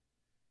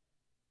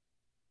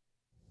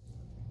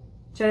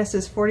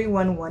Genesis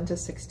 41,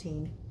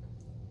 1-16.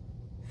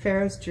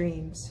 Pharaoh's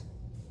dreams.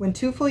 When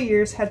 2 full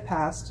years had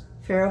passed,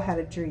 Pharaoh had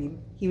a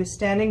dream. He was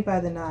standing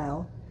by the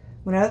Nile,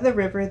 when out of the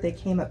river they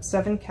came up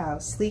 7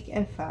 cows, sleek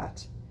and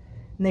fat,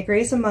 and they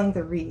grazed among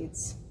the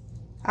reeds.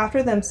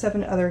 After them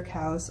 7 other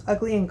cows,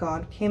 ugly and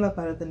gaunt, came up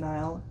out of the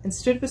Nile, and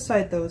stood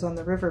beside those on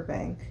the river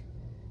bank.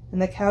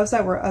 And the cows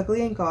that were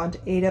ugly and gaunt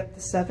ate up the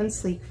 7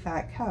 sleek,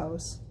 fat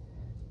cows.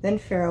 Then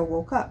Pharaoh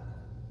woke up.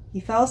 He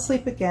fell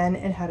asleep again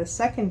and had a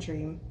second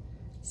dream.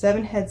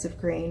 7 heads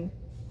of grain,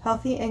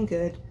 healthy and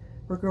good,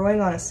 were growing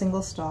on a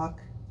single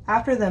stalk.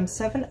 After them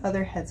 7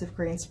 other heads of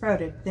grain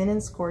sprouted, thin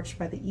and scorched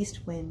by the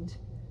east wind.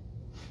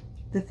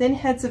 The thin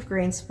heads of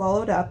grain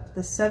swallowed up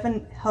the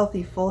 7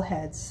 healthy full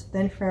heads.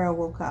 Then Pharaoh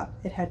woke up.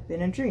 It had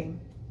been a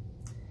dream.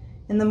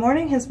 In the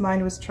morning his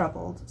mind was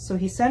troubled, so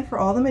he sent for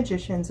all the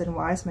magicians and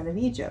wise men of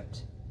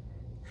Egypt.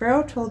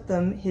 Pharaoh told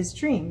them his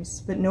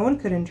dreams, but no one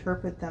could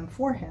interpret them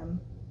for him.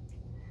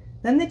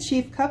 Then the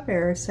chief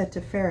cupbearer said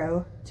to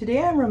Pharaoh,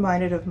 "Today I am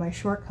reminded of my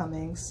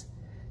shortcomings.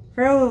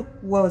 Pharaoh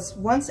was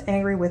once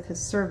angry with his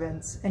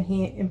servants, and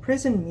he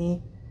imprisoned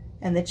me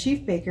and the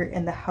chief baker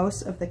in the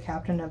house of the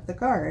captain of the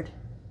guard.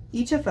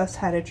 Each of us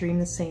had a dream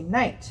the same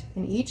night,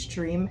 and each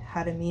dream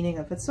had a meaning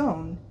of its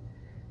own.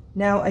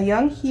 Now a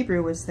young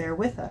Hebrew was there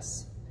with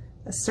us,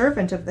 a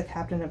servant of the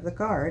captain of the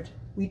guard.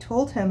 We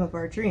told him of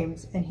our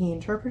dreams, and he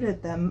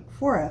interpreted them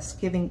for us,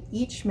 giving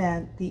each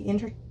man the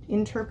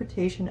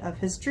interpretation of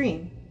his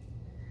dream.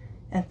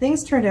 And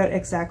things turned out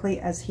exactly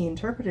as he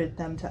interpreted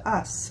them to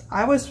us.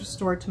 I was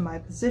restored to my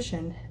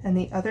position, and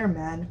the other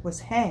man was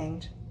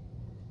hanged."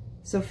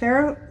 So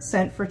Pharaoh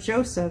sent for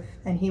Joseph,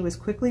 and he was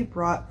quickly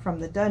brought from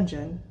the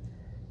dungeon.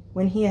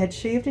 When he had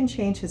shaved and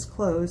changed his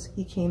clothes,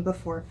 he came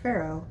before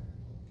Pharaoh.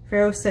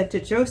 Pharaoh said to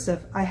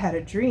Joseph, "I had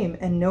a dream,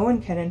 and no one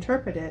can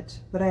interpret it,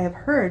 but I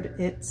have heard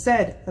it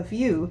said of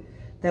you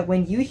that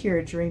when you hear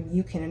a dream,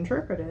 you can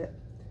interpret it."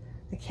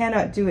 "I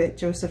cannot do it,"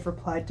 Joseph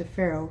replied to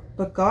Pharaoh,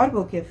 "but God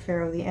will give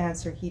Pharaoh the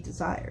answer he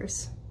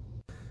desires."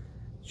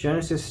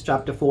 Genesis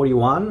chapter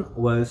 41,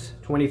 verse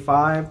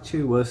 25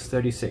 to verse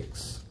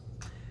 36.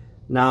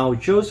 Now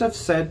Joseph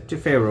said to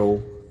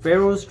Pharaoh,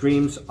 "Pharaoh's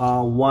dreams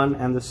are one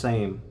and the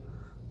same.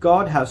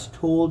 God has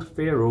told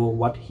Pharaoh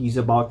what he's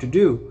about to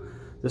do.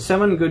 The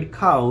 7 good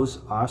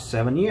cows are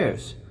 7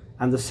 years,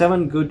 and the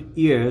 7 good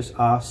ears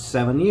are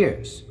 7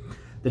 years.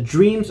 The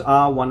dreams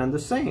are one and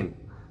the same.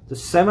 The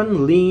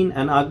 7 lean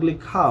and ugly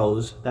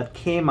cows that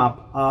came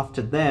up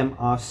after them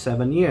are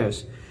 7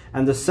 years,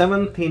 and the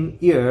 7 thin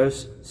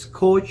ears,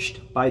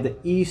 scorched by the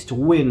east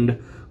wind,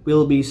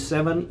 will be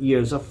 7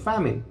 years of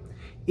famine.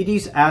 It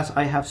is as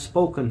I have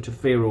spoken to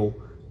Pharaoh.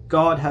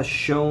 God has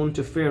shown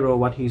to Pharaoh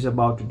what he is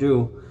about to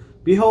do.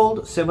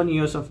 Behold, 7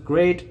 years of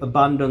great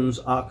abundance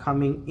are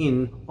coming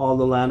in all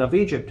the land of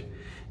Egypt,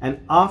 and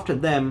after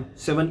them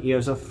 7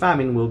 years of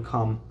famine will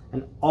come,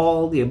 and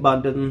all the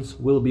abundance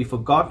will be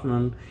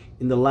forgotten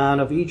in the land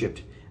of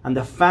Egypt, and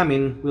the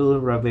famine will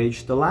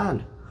ravage the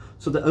land.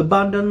 So the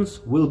abundance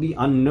will be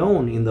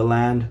unknown in the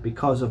land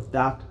because of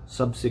that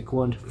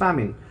subsequent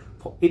famine,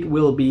 for it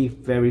will be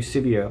very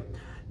severe.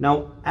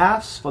 Now,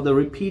 as for the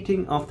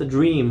repeating of the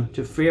dream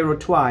to Pharaoh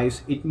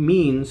twice, it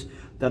means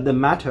that the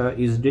matter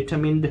is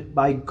determined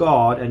by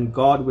God, and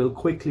God will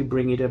quickly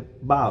bring it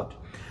about.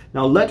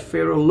 Now let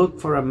Pharaoh look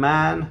for a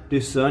man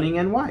discerning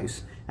and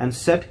wise, and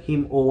set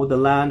him over the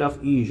land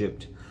of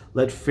Egypt.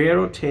 Let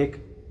Pharaoh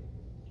take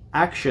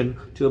action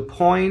to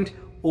appoint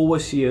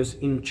overseers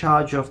in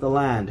charge of the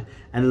land,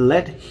 and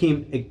let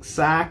him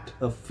exact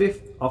 1/5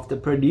 of the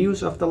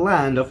produce of the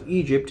land of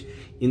Egypt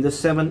in the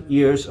 7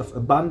 years of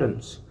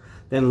abundance.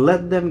 Then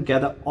let them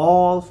gather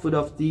all food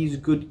of these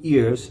good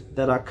years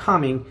that are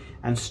coming,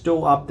 and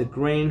store up the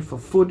grain for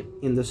food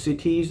in the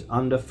cities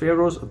under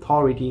Pharaoh's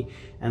authority,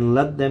 and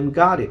let them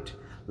guard it.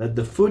 Let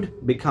the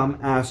food become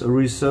as a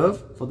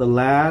reserve for the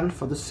land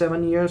for the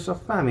 7 years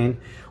of famine,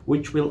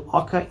 which will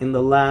occur in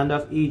the land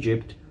of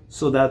Egypt,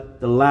 so that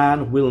the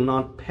land will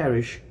not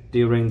perish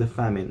during the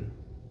famine."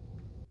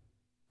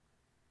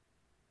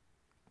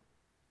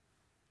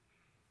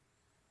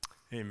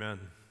 Amen.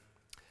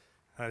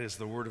 That is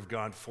the word of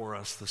God for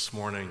us this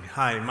morning.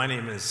 Hi, my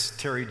name is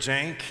Terry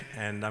Jank,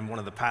 and I'm one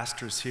of the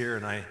pastors here,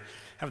 and I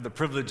have the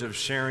privilege of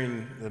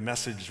sharing the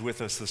message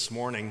with us this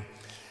morning.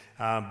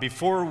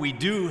 Before we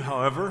do,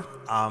 however,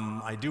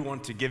 I do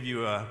want to give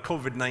you a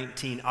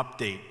COVID-19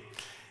 update.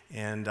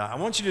 And I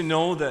want you to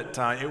know that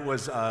it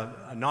was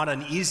not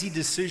an easy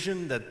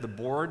decision that the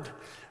board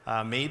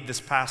made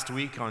this past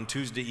week on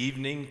Tuesday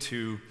evening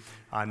to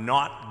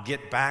not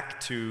get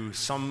back to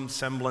some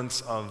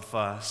semblance of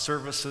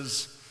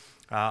services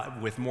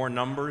with more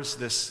numbers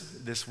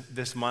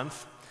this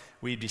month.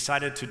 We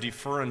decided to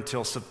defer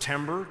until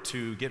September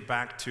to get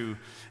back to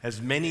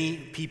as many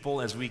people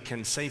as we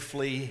can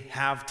safely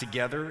have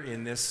together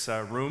in this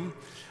room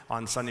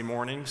on Sunday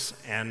mornings,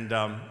 and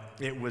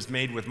it was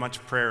made with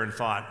much prayer and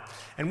thought.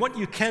 And what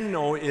you can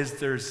know is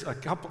there's a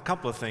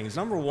couple of things.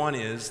 Number one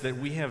is that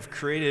we have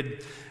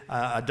created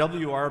a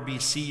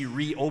WRBC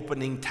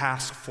reopening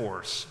task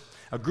force.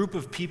 A group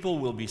of people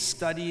will be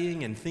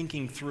studying and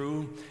thinking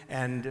through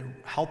and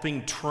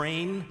helping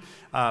train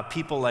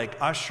people like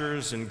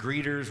ushers and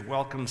greeters,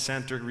 welcome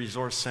center,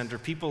 resource center,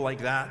 people like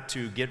that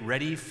to get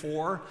ready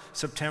for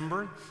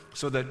September,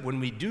 so that when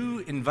we do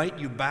invite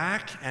you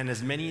back, and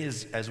as many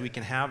as we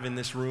can have in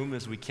this room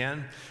as we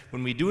can,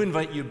 when we do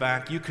invite you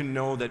back, you can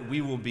know that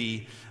we will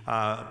be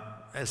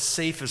as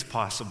safe as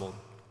possible.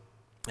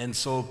 And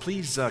so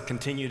please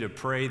continue to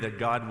pray that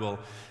God will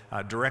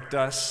direct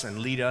us and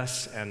lead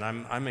us, and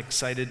I'm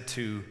excited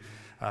to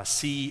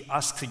see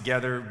us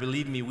together.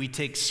 Believe me, we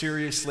take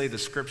seriously the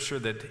scripture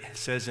that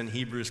says in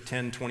Hebrews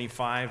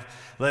 10:25,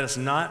 let us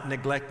not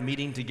neglect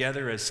meeting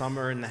together as some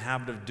are in the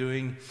habit of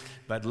doing,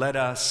 but let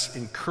us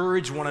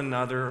encourage one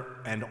another,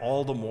 and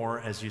all the more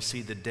as you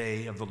see the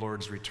day of the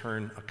Lord's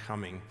return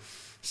coming.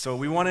 So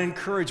we want to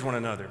encourage one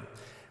another.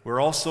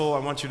 We're also, I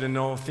want you to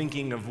know,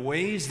 thinking of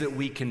ways that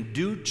we can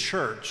do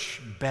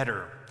church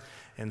better.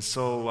 And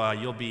so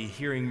you'll be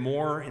hearing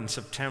more in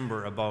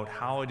September about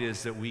how it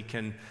is that we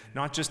can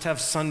not just have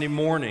Sunday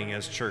morning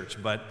as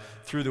church, but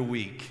through the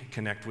week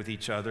connect with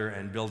each other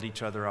and build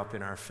each other up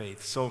in our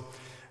faith. So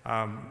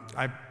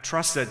I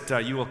trust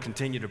that you will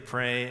continue to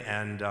pray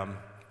and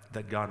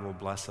that God will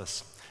bless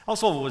us.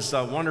 Also, it was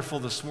wonderful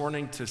this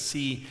morning to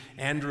see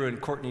Andrew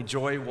and Courtney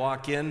Joy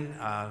walk in,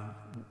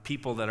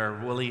 people that are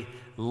really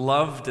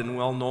loved and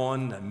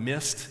well-known,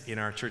 missed in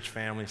our church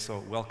family. So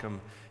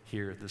welcome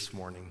here this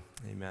morning.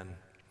 Amen.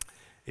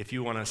 If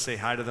you want to say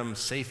hi to them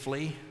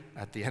safely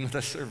at the end of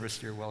the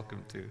service, you're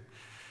welcome to.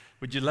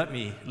 Would you let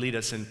me lead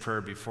us in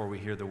prayer before we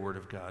hear the word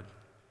of God?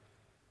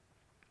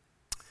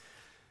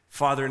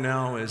 Father,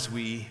 now as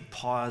we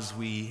pause,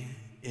 we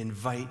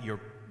invite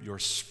your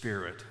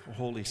Spirit,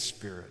 Holy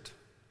Spirit,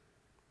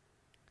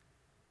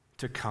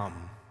 to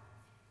come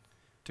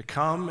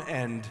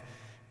and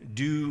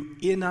do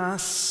in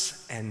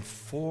us and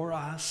for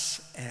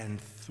us and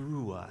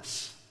through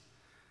us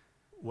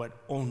what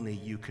only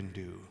you can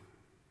do.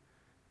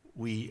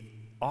 We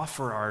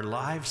offer our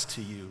lives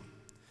to you.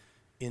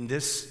 In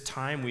this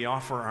time, we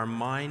offer our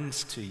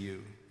minds to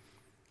you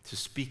to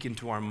speak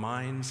into our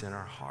minds and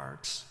our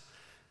hearts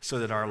so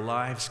that our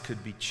lives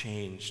could be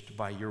changed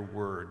by your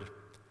word.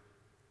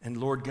 And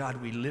Lord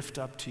God, we lift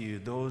up to you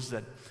those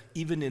that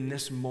even in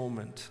this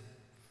moment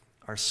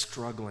are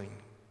struggling,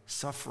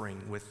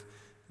 suffering with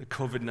the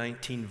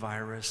COVID-19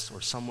 virus,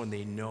 or someone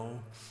they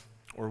know,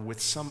 or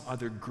with some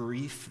other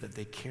grief that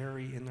they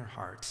carry in their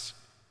hearts.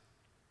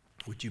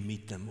 Would you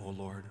meet them, O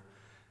Lord,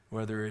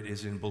 whether it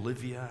is in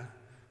Bolivia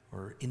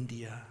or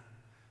India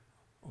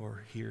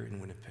or here in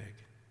Winnipeg.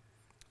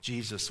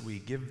 Jesus, we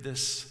give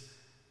this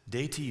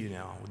day to you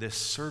now, this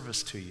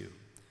service to you,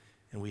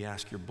 and we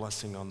ask your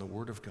blessing on the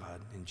word of God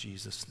in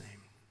Jesus' name.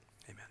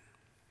 Amen.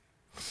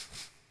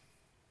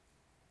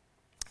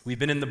 We've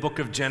been in the book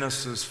of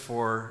Genesis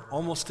for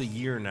almost a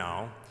year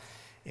now,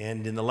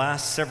 and in the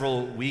last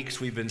several weeks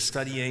we've been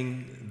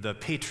studying the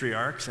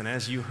patriarchs, and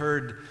as you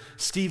heard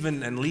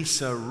Stephen and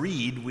Lisa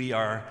read, we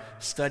are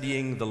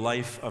studying the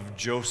life of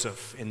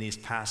Joseph in these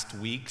past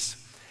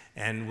weeks,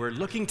 and we're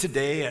looking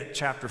today at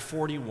chapter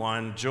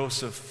 41,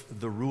 Joseph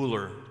the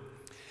ruler,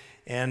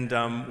 and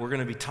we're going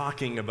to be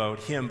talking about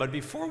him. But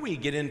before we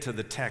get into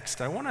the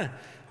text, I want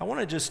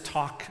to just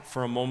talk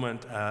for a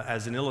moment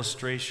as an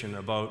illustration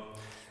about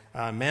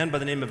a man by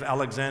the name of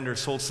Alexander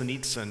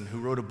Solzhenitsyn, who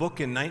wrote a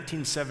book in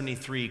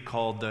 1973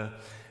 called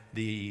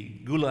the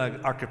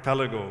Gulag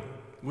Archipelago,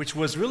 which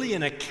was really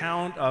an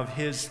account of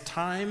his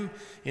time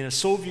in a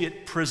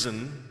Soviet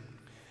prison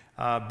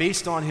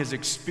based on his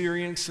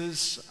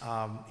experiences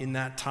in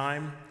that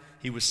time.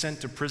 He was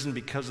sent to prison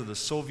because of the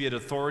Soviet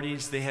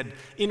authorities. They had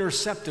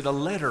intercepted a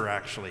letter,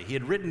 actually. He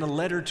had written a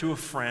letter to a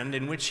friend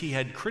in which he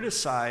had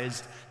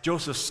criticized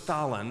Joseph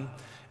Stalin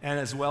and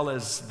as well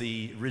as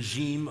the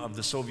regime of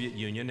the Soviet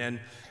Union. And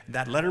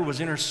that letter was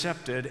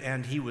intercepted,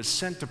 and he was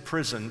sent to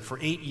prison for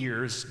 8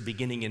 years,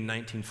 beginning in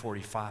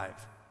 1945.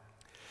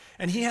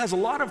 And he has a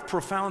lot of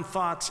profound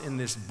thoughts in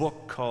this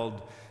book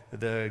called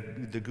the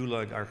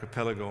Gulag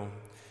Archipelago.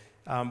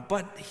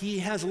 But he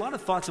has a lot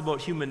of thoughts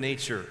about human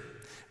nature.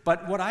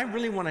 But what I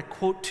really want to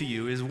quote to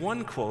you is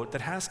one quote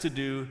that has to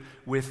do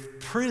with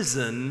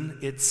prison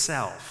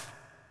itself.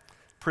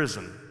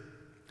 Prison.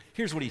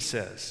 Here's what he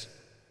says.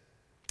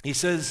 He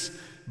says,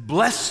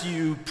 "Bless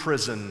you,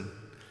 prison,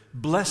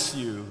 bless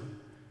you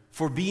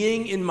for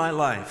being in my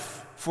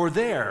life. For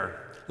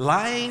there,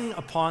 lying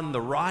upon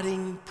the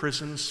rotting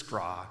prison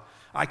straw,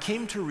 I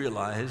came to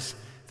realize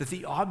that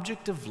the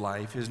object of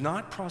life is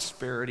not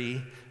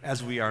prosperity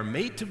as we are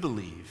made to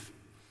believe,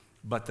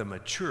 but the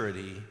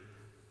maturity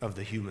of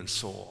the human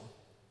soul."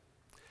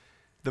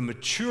 The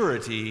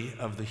maturity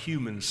of the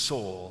human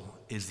soul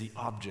is the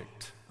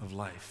object of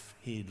life,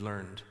 he'd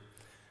learned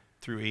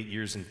through 8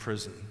 years in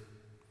prison.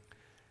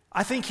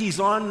 I think he's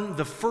on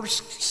the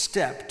first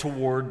step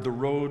toward the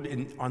road,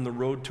 on the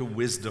road to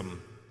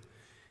wisdom.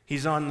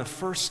 He's on the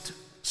first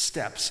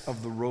steps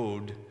of the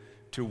road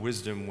to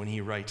wisdom when he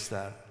writes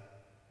that.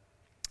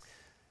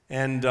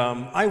 And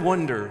I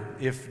wonder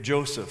if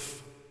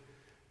Joseph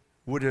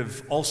would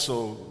have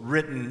also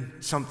written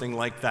something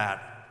like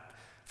that.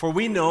 For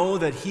we know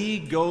that he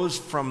goes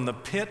from the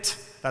pit,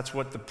 that's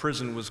what the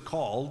prison was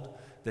called,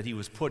 that he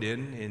was put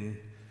in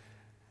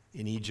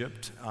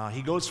Egypt.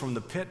 He goes from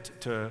the pit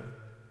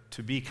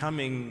to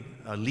becoming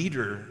a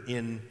leader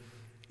in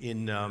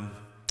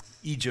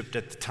Egypt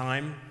at the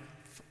time,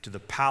 to the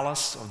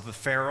palace of the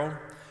Pharaoh.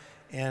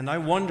 And I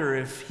wonder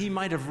if he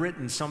might have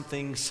written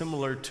something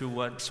similar to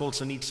what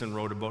Solzhenitsyn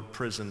wrote about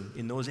prison.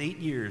 In those 8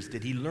 years,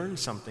 did he learn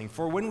something?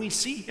 For when we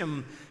see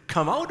him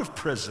come out of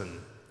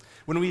prison,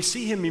 when we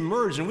see him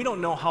emerge, and we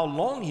don't know how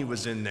long he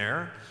was in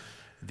there,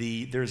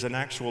 there's an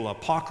actual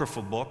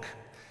apocryphal book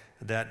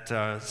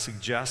that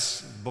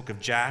suggests, the book of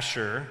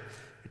Jasher,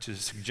 which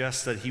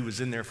suggests that he was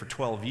in there for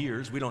 12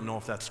 years. We don't know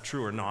if that's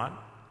true or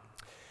not.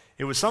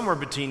 It was somewhere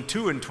between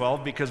 2 and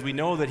 12 because we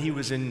know that he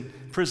was in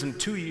prison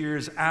 2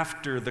 years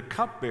after the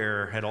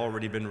cupbearer had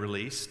already been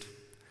released,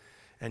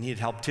 and he had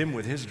helped him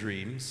with his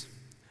dreams.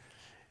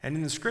 And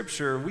in the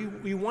scripture,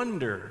 we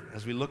wonder,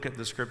 as we look at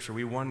the scripture,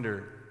 we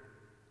wonder,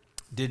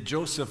 did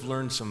Joseph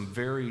learn some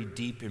very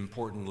deep,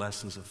 important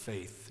lessons of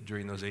faith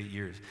during those 8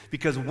 years?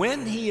 Because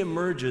when he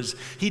emerges,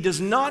 he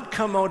does not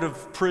come out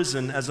of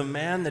prison as a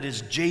man that is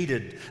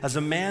jaded, as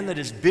a man that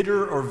is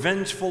bitter or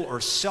vengeful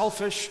or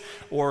selfish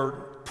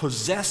or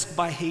possessed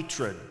by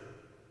hatred.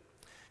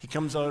 He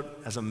comes out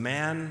as a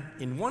man,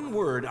 in one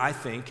word,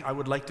 I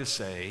would like to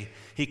say,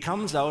 he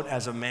comes out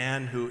as a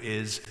man who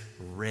is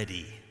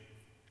ready.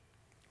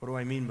 What do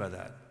I mean by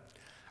that?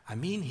 I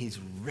mean he's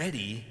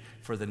ready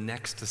for the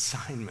next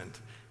assignment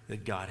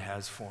that God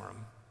has for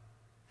him.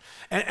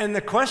 And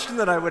the question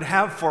that I would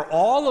have for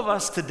all of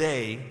us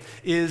today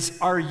is,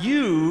 are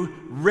you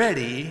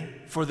ready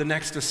for the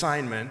next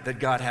assignment that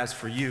God has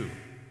for you?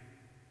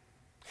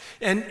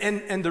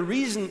 And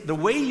the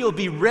way you'll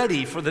be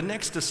ready for the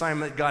next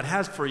assignment God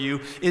has for you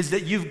is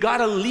that you've got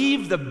to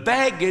leave the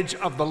baggage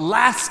of the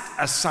last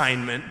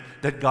assignment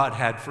that God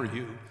had for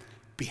you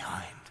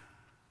behind.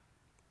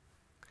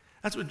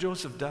 That's what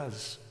Joseph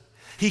does.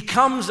 He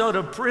comes out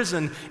of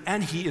prison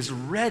and he is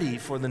ready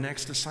for the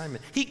next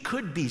assignment. He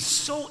could be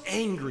so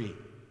angry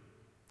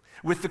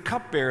with the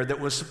cupbearer that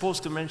was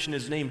supposed to mention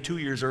his name 2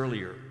 years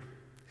earlier.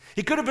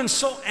 He could have been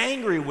so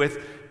angry with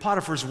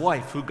Potiphar's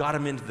wife who got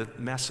him into the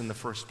mess in the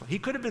first place. He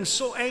could have been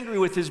so angry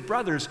with his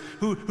brothers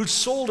who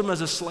sold him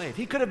as a slave.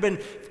 He could have been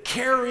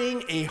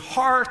carrying a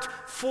heart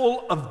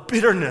full of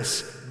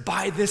bitterness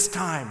by this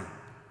time.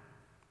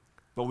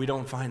 But we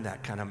don't find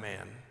that kind of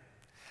man.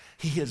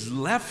 He has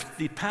left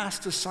the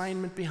past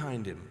assignment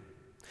behind him,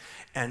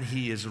 and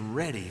he is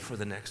ready for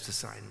the next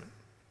assignment.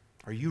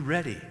 Are you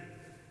ready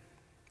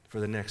for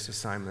the next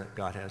assignment that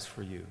God has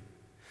for you?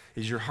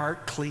 Is your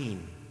heart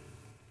clean?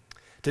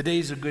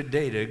 Today's a good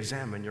day to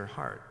examine your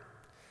heart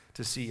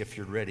to see if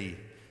you're ready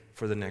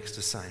for the next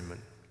assignment.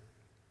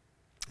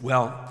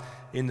 Well,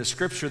 in the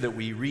scripture that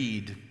we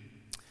read,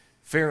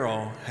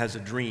 Pharaoh has a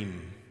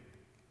dream.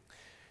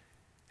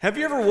 Have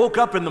you ever woke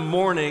up in the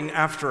morning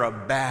after a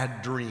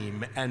bad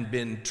dream and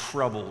been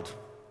troubled?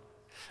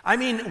 I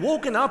mean,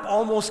 woken up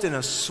almost in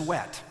a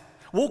sweat.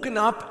 Woken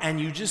up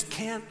and you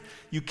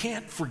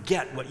can't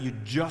forget what you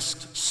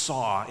just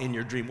saw in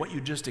your dream, what you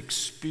just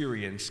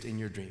experienced in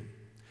your dream.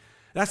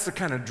 That's the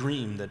kind of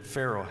dream that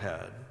Pharaoh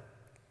had.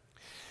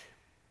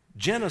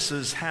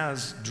 Genesis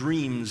has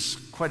dreams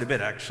quite a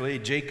bit, actually.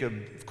 Jacob,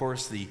 of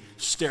course, the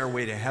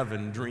stairway to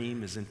heaven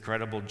dream is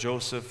incredible.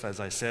 Joseph, as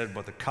I said,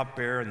 about the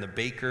cupbearer and the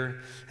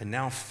baker, and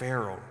now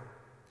Pharaoh.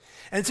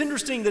 And it's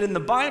interesting that in the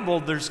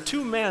Bible, there's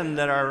two men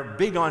that are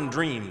big on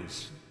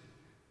dreams,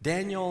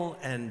 Daniel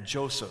and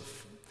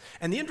Joseph.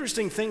 And the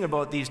interesting thing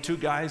about these two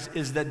guys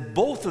is that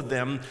both of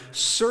them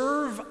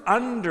serve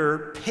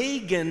under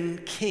pagan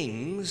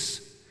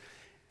kings.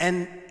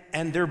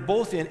 And they're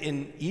both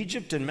in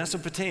Egypt and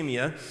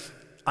Mesopotamia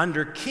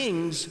under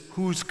kings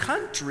whose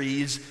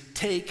countries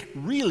take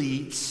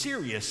really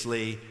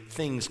seriously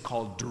things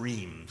called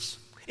dreams.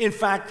 In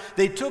fact,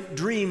 they took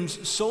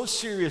dreams so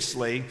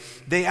seriously,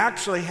 they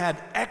actually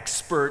had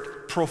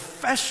expert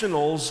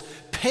professionals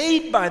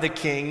paid by the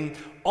king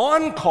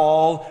on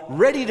call,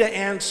 ready to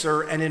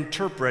answer and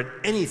interpret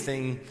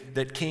anything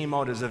that came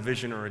out as a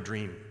vision or a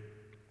dream.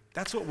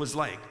 That's what it was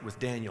like with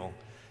Daniel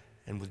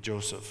and with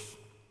Joseph.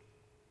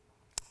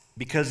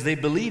 Because they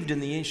believed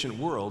in the ancient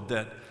world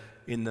that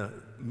in the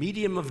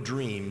medium of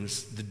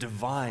dreams, the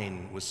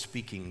divine was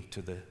speaking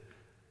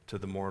to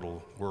the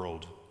mortal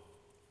world.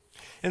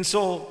 And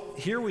so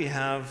here we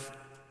have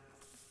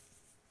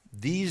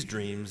these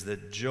dreams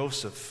that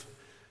Joseph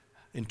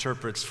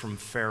interprets from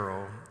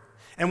Pharaoh.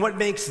 And what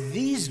makes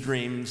these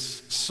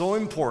dreams so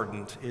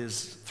important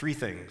is three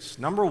things.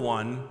 Number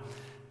one,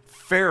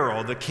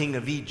 Pharaoh, the king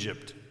of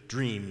Egypt,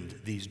 dreamed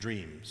these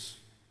dreams.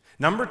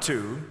 Number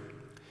two,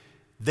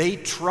 they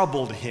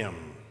troubled him.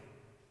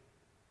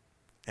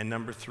 And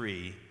number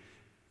three,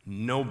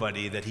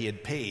 nobody that he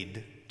had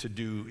paid to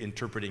do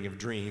interpreting of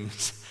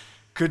dreams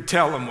could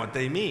tell him what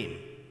they mean.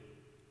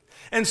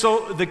 And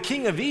so the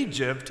king of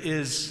Egypt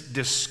is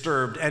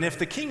disturbed. And if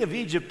the king of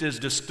Egypt is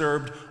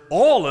disturbed,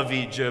 all of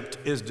Egypt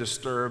is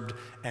disturbed,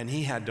 and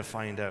he had to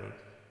find out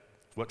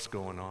what's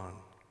going on.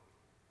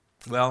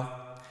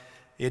 Well,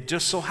 it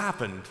just so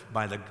happened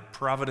by the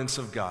providence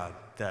of God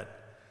that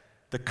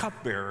the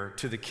cupbearer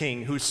to the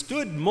king, who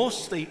stood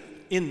mostly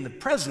in the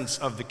presence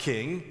of the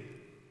king,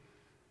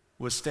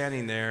 was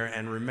standing there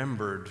and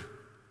remembered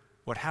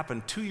what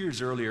happened 2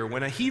 years earlier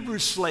when a Hebrew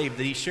slave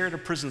that he shared a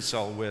prison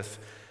cell with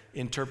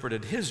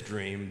interpreted his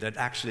dream that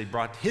actually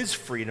brought his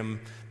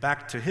freedom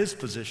back to his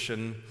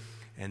position.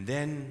 And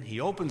then he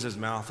opens his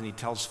mouth and he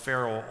tells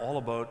Pharaoh all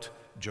about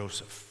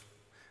Joseph.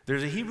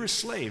 There's a Hebrew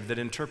slave that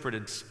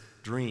interpreted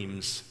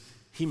dreams.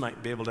 He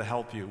might be able to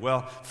help you.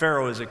 Well,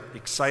 Pharaoh is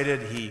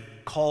excited. He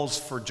calls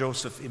for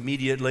Joseph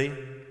immediately.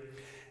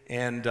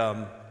 And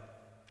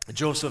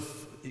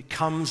Joseph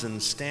comes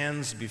and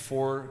stands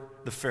before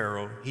the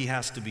Pharaoh. He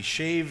has to be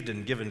shaved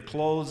and given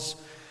clothes.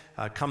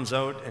 Comes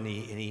out and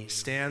he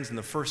stands, and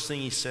the first thing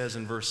he says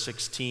in verse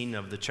 16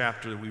 of the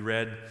chapter that we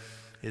read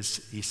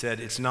is, he said,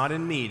 "It's not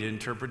in me to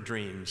interpret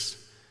dreams,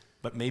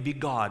 but maybe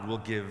God will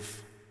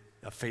give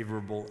a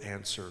favorable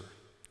answer."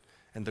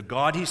 And the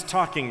God he's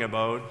talking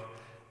about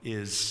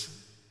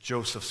is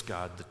Joseph's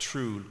God, the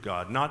true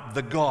God, not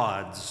the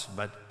gods,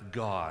 but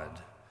God.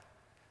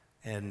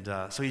 And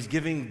so he's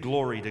giving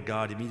glory to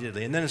God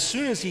immediately. And then as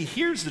soon as he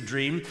hears the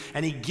dream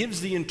and he gives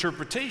the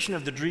interpretation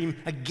of the dream,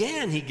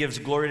 again he gives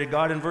glory to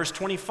God in verse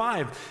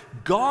 25.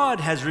 God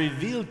has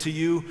revealed to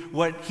you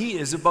what he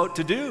is about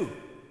to do.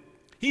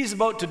 He's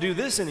about to do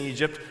this in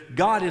Egypt.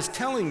 God is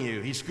telling you.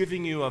 He's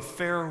giving you a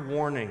fair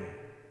warning.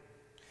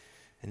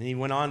 And he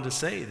went on to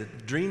say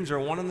that dreams are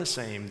one and the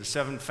same. The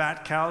 7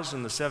 fat cows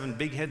and the 7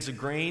 big heads of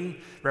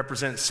grain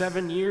represent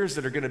 7 years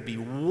that are going to be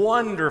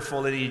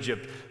wonderful in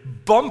Egypt,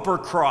 bumper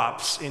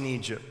crops in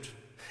Egypt.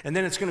 And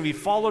then it's going to be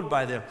followed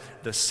by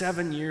the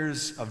 7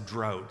 years of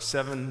drought,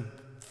 7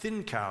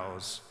 thin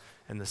cows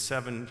and the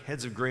 7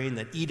 heads of grain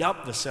that eat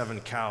up the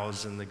 7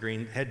 cows and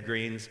the head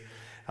grains.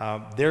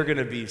 They're going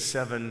to be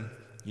 7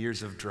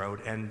 years of drought.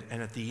 And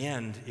at the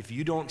end, if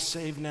you don't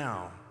save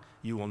now,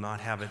 you will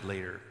not have it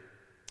later.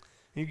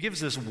 He gives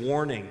this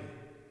warning.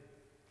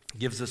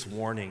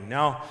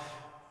 Now,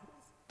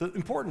 the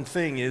important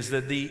thing is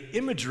that the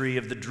imagery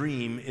of the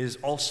dream is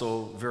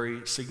also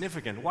very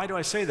significant. Why do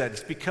I say that?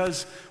 It's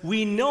because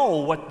we know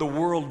what the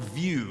world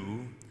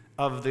view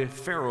of the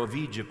Pharaoh of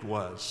Egypt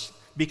was.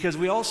 Because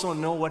we also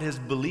know what his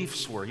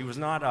beliefs were. He was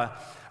not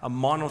a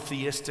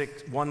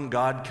monotheistic, one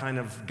God kind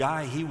of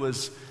guy. He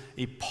was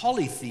a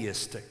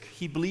polytheistic.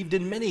 He believed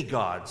in many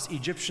gods.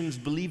 Egyptians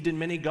believed in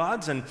many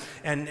gods, and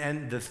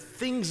the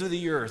things of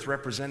the earth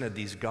represented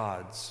these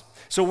gods.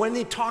 So when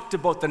they talked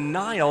about the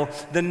Nile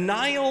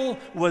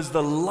was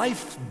the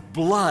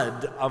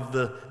lifeblood of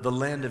the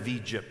land of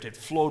Egypt. It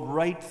flowed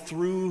right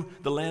through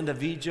the land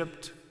of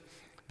Egypt.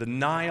 The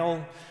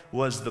Nile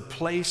was the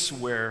place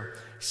where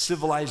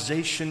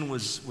civilization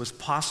was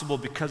possible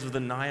because of the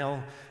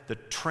Nile. The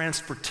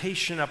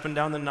transportation up and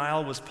down the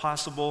Nile was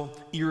possible.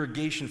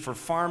 Irrigation for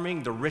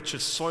farming. The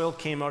richest soil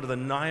came out of the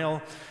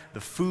Nile.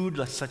 The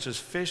food, such as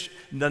fish.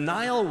 The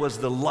Nile was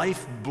the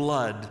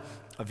lifeblood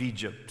of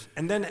Egypt.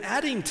 And then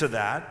adding to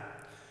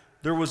that,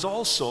 there was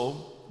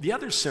also the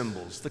other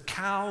symbols, the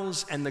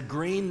cows and the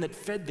grain that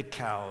fed the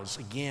cows.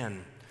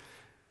 Again,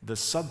 the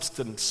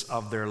substance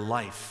of their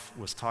life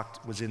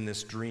was in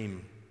this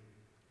dream.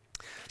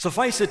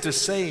 Suffice it to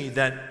say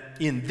that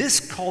in this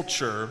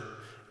culture,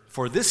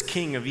 for this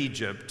king of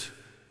Egypt,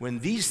 when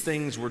these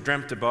things were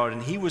dreamt about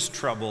and he was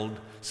troubled,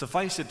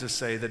 suffice it to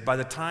say that by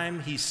the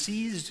time he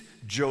sees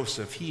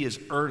Joseph, he is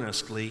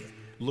earnestly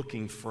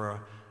looking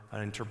for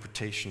an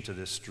interpretation to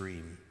this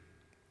dream.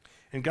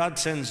 And God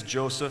sends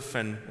Joseph,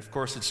 and of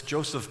course it's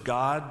Joseph's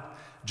God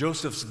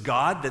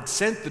that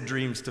sent the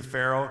dreams to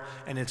Pharaoh,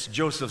 and it's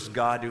Joseph's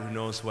God who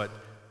knows what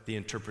the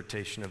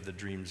interpretation of the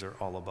dreams are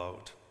all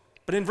about.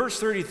 But in verse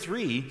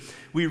 33,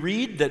 we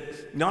read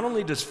that not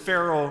only does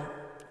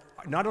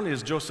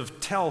Joseph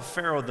tell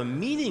Pharaoh the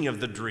meaning of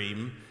the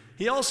dream,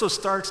 he also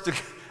starts to,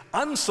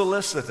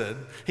 unsolicited,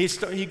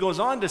 he goes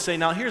on to say,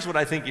 now here's what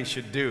I think you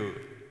should do.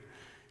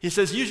 He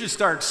says you should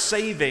start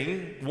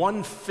saving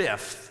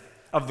 1/5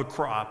 of the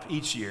crop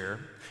each year.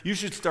 You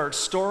should start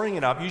storing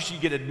it up. You should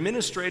get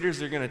administrators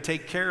that are going to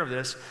take care of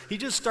this. He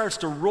just starts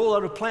to roll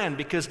out a plan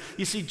because,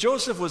 you see,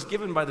 Joseph was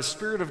given by the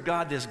Spirit of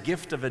God this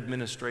gift of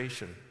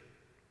administration.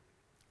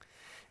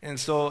 And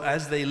so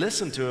as they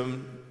listen to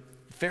him,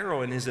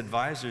 Pharaoh and his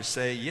advisors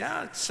say,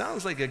 yeah, it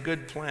sounds like a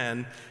good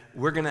plan.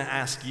 We're going to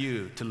ask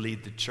you to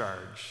lead the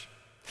charge.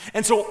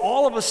 And so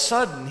all of a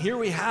sudden, here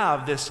we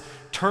have this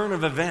turn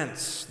of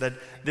events, that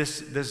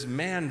this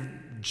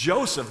man,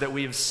 Joseph, that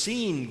we have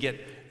seen get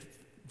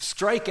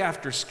strike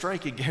after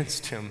strike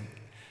against him,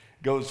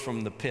 goes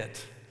from the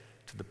pit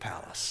to the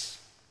palace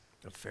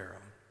of Pharaoh.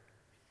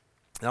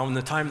 Now, in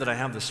the time that I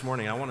have this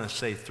morning, I want to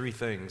say 3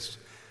 things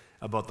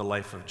about the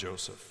life of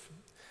Joseph.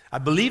 I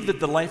believe that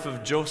the life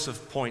of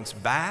Joseph points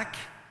back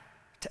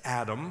to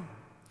Adam.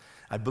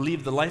 I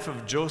believe the life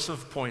of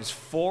Joseph points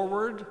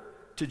forward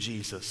to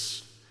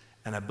Jesus.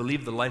 And I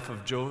believe the life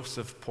of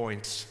Joseph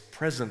points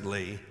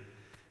presently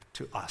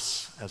to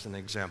us as an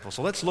example.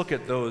 So let's look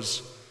at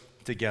those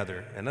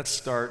together. And let's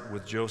start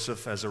with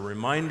Joseph as a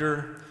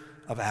reminder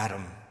of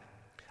Adam.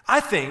 I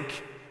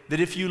think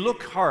that if you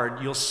look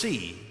hard, you'll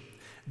see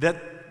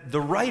that the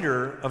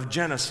writer of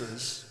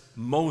Genesis,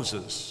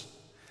 Moses,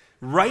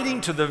 writing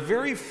to the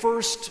very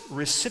first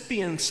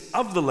recipients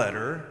of the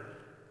letter,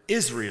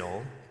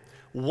 Israel,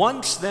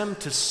 wants them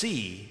to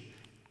see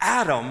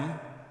Adam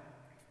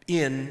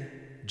in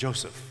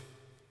Joseph.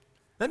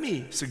 Let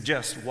me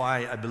suggest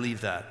why I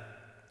believe that.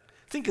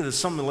 Think of the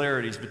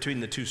similarities between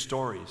the two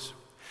stories.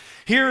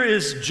 Here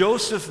is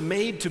Joseph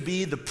made to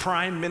be the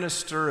prime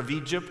minister of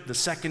Egypt, the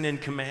second in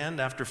command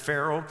after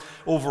Pharaoh,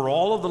 over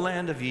all of the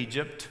land of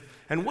Egypt.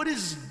 And what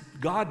does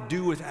God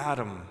do with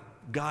Adam?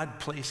 God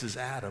places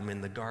Adam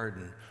in the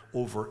garden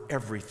over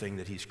everything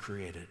that he's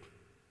created.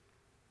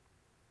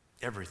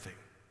 Everything.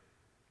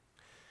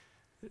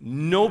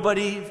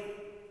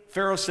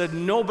 Pharaoh said,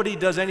 nobody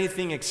does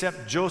anything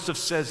except Joseph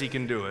says he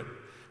can do it.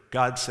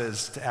 God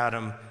says to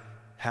Adam,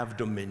 have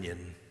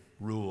dominion,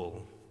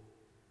 rule.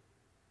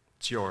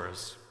 It's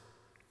yours.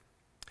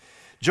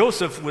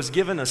 Joseph was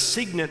given a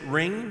signet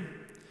ring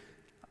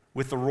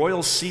with the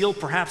royal seal,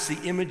 perhaps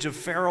the image of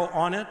Pharaoh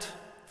on it,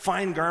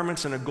 fine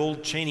garments and a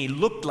gold chain. He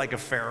looked like a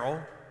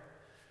Pharaoh.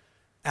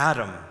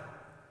 Adam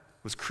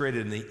was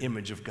created in the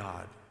image of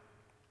God,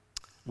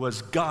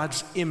 was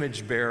God's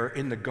image bearer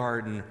in the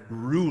garden,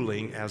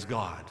 ruling as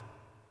God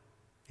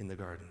in the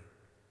garden.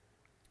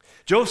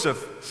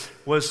 Joseph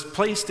was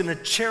placed in a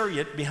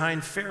chariot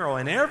behind Pharaoh,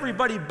 and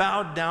everybody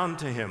bowed down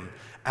to him.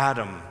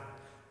 Adam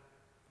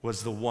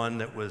was the one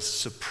that was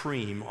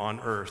supreme on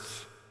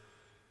earth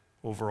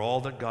over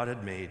all that God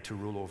had made to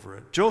rule over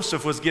it.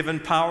 Joseph was given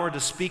power to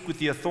speak with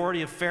the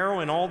authority of Pharaoh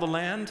in all the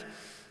land.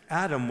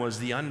 Adam was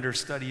the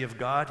understudy of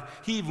God.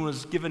 He even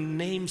was given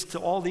names to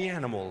all the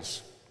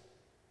animals.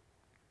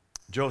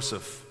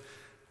 Joseph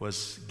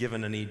was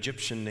given an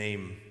Egyptian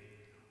name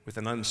with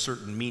an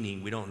uncertain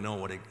meaning. We don't know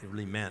what it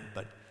really meant,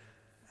 but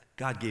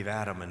God gave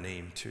Adam a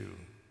name too.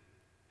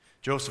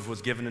 Joseph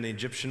was given an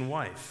Egyptian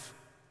wife.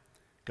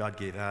 God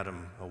gave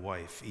Adam a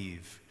wife,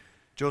 Eve.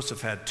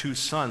 Joseph had two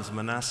sons,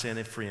 Manasseh and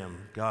Ephraim.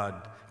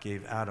 God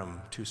gave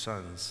Adam two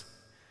sons,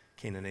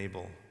 Cain and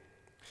Abel.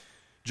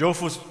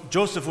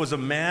 Joseph was a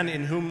man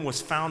in whom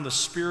was found the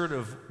spirit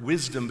of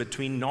wisdom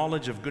between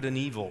knowledge of good and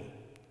evil.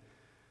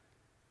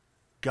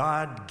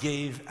 God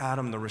gave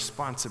Adam the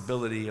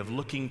responsibility of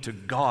looking to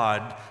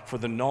God for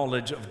the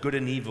knowledge of good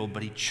and evil,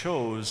 but he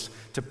chose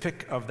to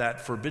pick of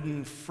that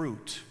forbidden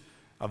fruit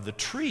of the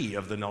tree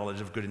of the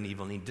knowledge of good and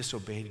evil, and he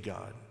disobeyed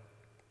God.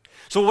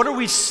 So what are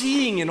we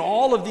seeing in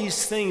all of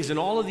these things, in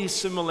all of these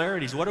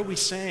similarities? What are we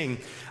saying?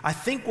 I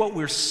think what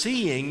we're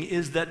seeing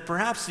is that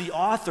perhaps the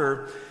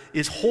author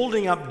is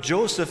holding up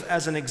Joseph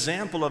as an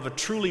example of a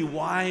truly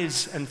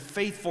wise and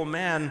faithful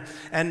man,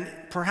 and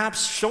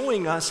perhaps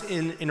showing us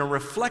in a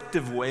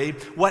reflective way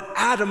what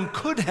Adam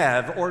could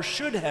have or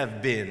should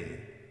have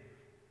been,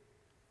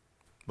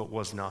 but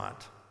was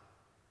not,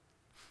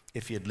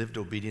 if he had lived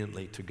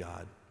obediently to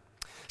God.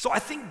 So I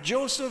think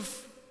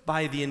Joseph,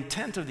 by the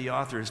intent of the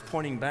author, is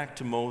pointing back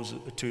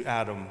to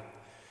Adam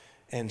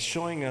and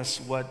showing us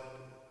what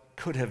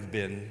could have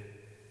been.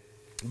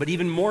 But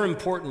even more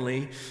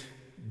importantly,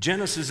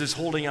 Genesis is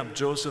holding up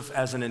Joseph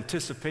as an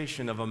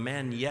anticipation of a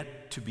man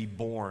yet to be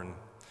born.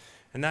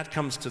 And that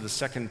comes to the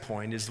second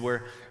point, is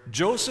where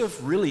Joseph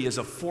really is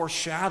a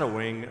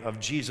foreshadowing of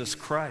Jesus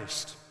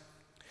Christ.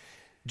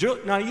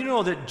 Now, you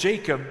know that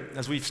Jacob,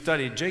 as we've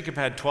studied, Jacob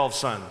had 12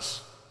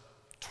 sons.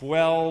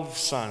 12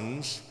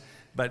 sons,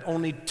 but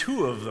only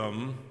 2 of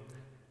them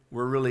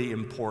were really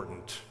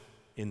important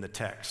in the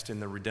text, in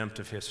the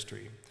redemptive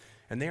history.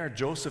 And they are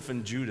Joseph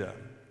and Judah.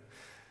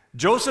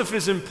 Joseph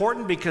is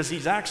important because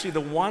he's actually the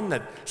one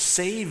that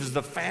saves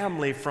the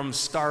family from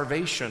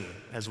starvation,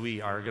 as we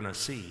are going to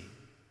see.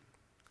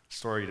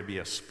 Sorry to be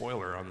a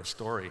spoiler on the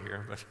story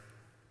here, but...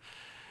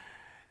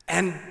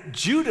 And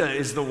Judah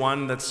is the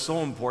one that's so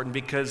important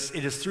because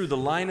it is through the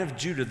line of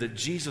Judah that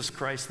Jesus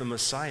Christ, the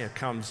Messiah,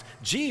 comes.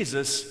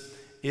 Jesus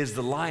is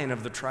the Lion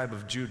of the tribe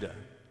of Judah.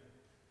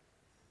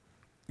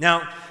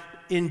 Now,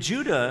 in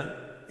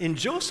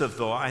Joseph,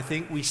 though, I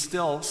think we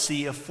still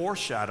see a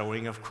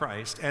foreshadowing of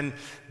Christ. And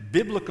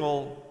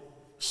biblical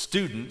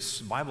students,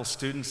 Bible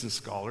students and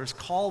scholars,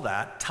 call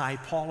that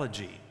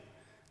typology.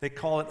 They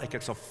call it like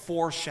it's a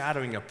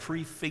foreshadowing, a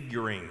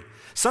prefiguring.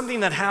 Something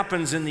that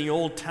happens in the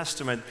Old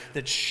Testament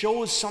that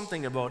shows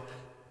something about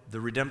the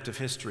redemptive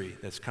history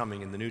that's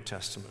coming in the New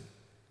Testament.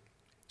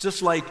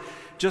 Just like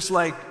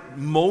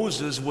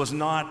Moses was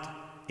not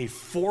a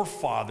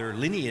forefather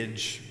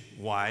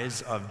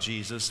lineage-wise of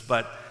Jesus,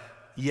 but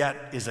yet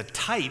is a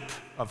type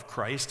of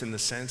Christ in the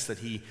sense that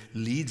he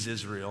leads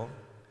Israel.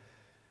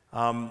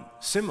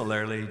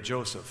 Similarly,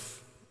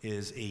 Joseph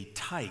is a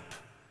type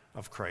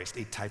of Christ,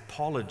 a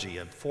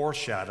typology, a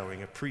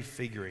foreshadowing, a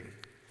prefiguring.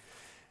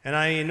 And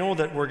I know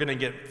that we're going to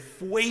get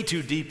way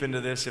too deep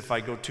into this if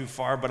I go too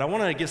far, but I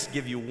want to just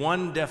give you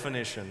one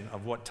definition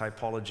of what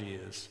typology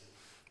is.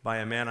 by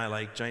a man I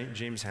like,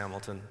 James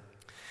Hamilton.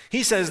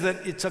 He says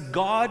that it's a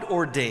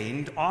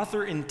God-ordained,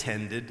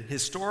 author-intended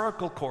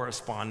historical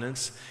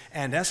correspondence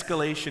and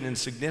escalation in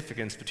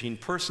significance between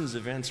persons,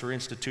 events, or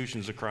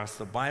institutions across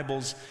the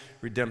Bible's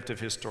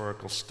redemptive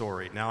historical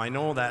story. Now, I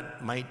know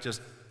that might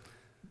just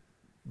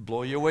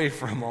blow you away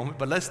for a moment,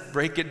 but let's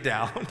break it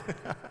down.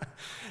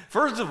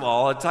 First of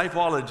all, a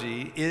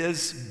typology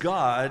is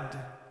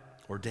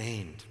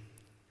God-ordained.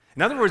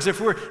 In other words,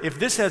 if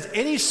this has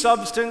any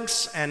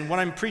substance, and what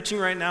I'm preaching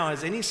right now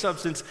has any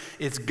substance,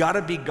 it's got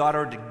to be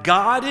God-ordained.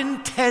 God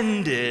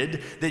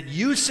intended that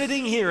you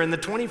sitting here in the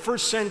 21st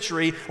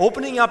century,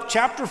 opening up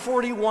chapter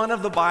 41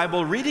 of the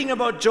Bible, reading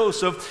about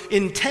Joseph,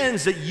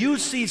 intends that you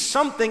see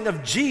something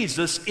of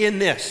Jesus in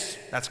this.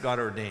 That's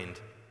God-ordained.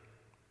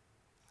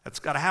 That's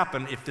got to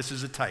happen if this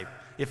is a type.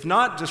 If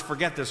not, just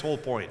forget this whole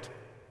point.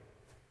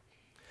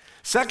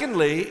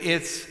 Secondly,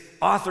 it's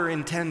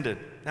author-intended.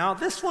 Now,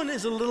 this one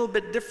is a little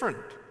bit different.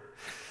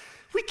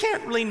 We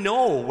can't really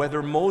know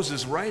whether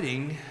Moses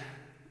writing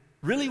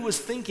really was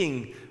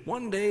thinking,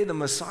 one day the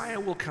Messiah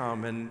will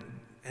come.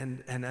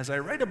 And as I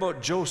write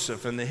about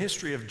Joseph and the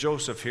history of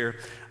Joseph here,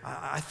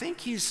 I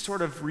think he's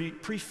sort of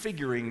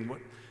prefiguring.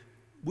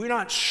 We're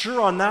not sure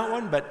on that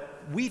one,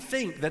 but we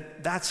think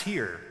that that's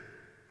here.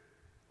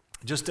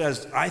 Just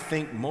as I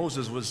think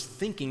Moses was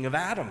thinking of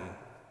Adam.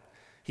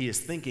 He is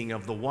thinking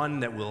of the one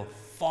that will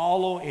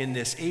follow in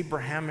this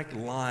Abrahamic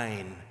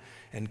line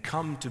and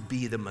come to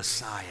be the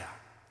Messiah.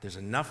 There's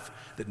enough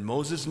that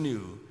Moses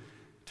knew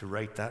to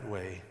write that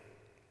way.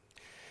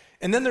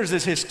 And then there's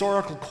this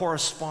historical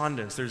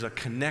correspondence. There's a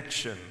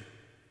connection.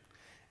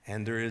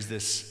 And there is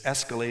this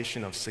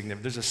escalation of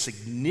significance. There's a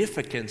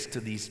significance to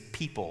these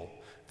people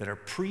that are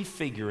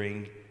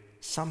prefiguring,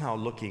 somehow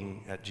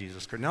looking at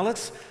Jesus Christ. Now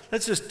let's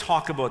just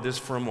talk about this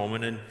for a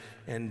moment,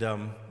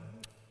 and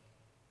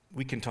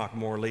we can talk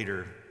more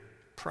later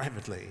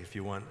privately if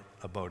you want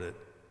about it.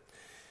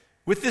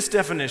 With this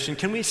definition,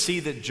 can we see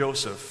that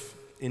Joseph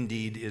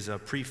indeed is a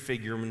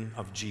prefigurement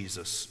of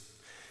Jesus?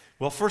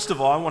 Well, first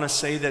of all, I want to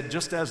say that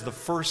just as the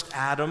first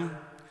Adam,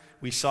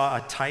 we saw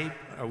a type,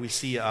 or we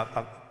see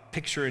a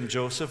picture in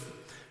Joseph,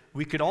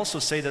 we could also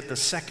say that the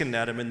second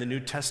Adam in the New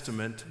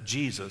Testament,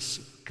 Jesus,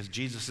 because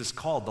Jesus is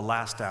called the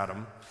last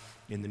Adam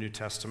in the New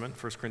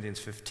Testament, 1 Corinthians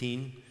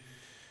 15.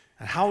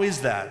 And how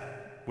is that?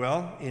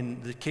 Well,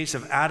 in the case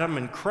of Adam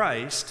and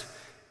Christ,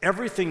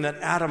 everything that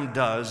Adam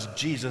does,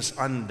 Jesus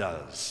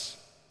undoes.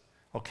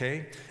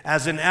 Okay?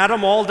 As in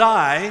Adam all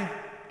die,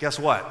 guess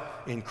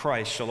what? In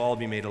Christ shall all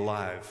be made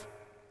alive.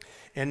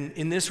 And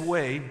in this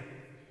way,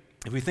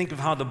 if we think of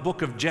how the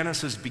book of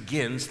Genesis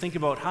begins, think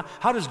about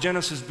how does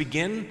Genesis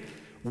begin?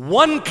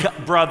 One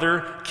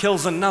brother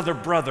kills another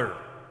brother.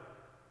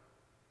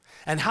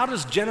 And how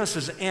does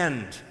Genesis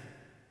end?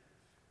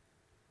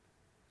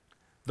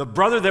 The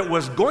brother that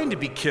was going to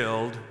be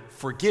killed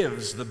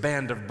forgives the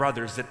band of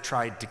brothers that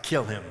tried to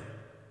kill him.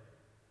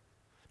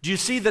 Do you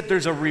see that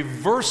there's a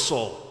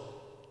reversal?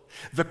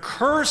 The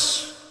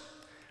curse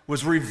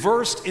was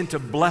reversed into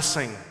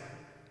blessing.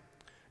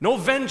 No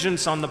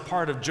vengeance on the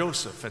part of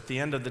Joseph. At the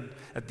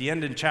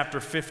end in chapter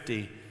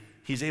 50,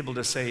 he's able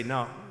to say,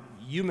 no,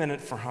 you meant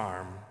it for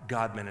harm,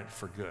 God meant it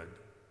for good.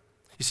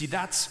 You see,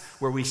 that's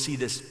where we see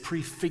this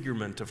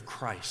prefigurement of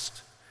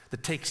Christ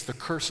that takes the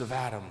curse of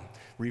Adam,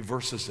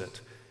 reverses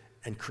it,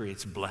 and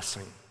creates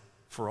blessing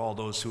for all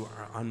those who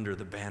are under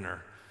the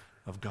banner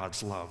of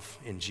God's love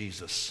in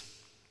Jesus.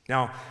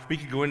 Now, we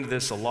could go into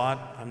this a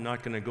lot. I'm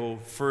not going to go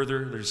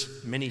further.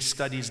 There's many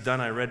studies done.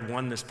 I read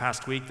one this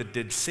past week that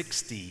did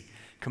 60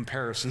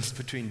 comparisons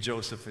between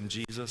Joseph and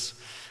Jesus.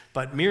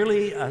 But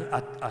merely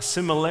a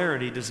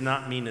similarity does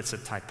not mean it's a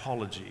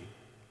typology.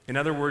 In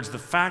other words, the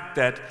fact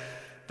that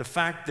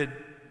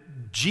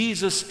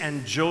Jesus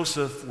and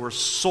Joseph were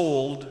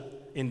sold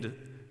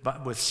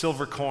with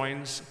silver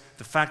coins,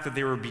 the fact that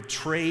they were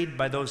betrayed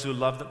by those who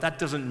loved them, that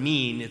doesn't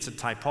mean it's a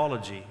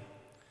typology.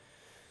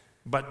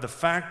 But the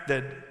fact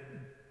that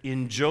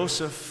in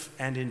Joseph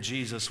and in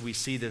Jesus we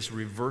see this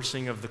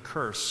reversing of the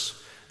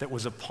curse that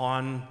was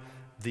upon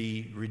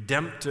the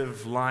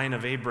redemptive line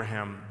of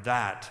Abraham,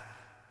 that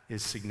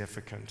is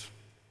significant.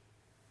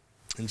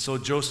 And so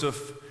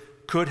Joseph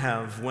could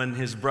have, when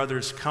his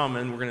brothers come,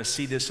 and we're going to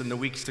see this in the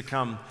weeks to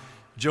come,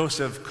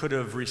 Joseph could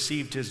have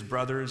received his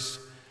brothers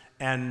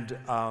and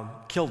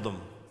killed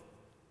them,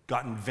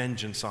 gotten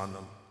vengeance on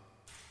them.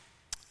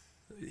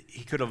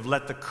 He could have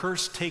let the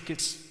curse take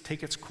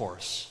its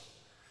course,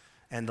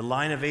 and the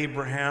line of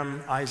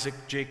Abraham, Isaac,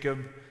 Jacob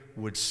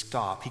would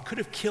stop. He could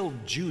have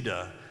killed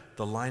Judah,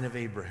 the line of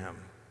Abraham,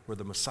 where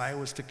the Messiah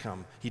was to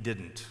come. He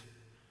didn't,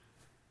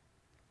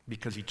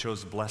 because he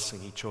chose blessing,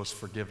 he chose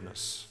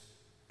forgiveness.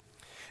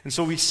 And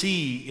so we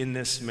see in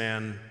this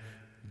man,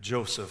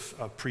 Joseph,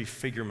 a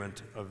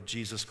prefigurement of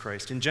Jesus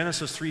Christ. In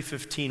Genesis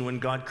 3:15, when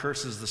God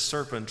curses the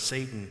serpent,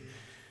 Satan,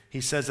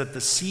 he says that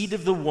the seed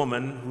of the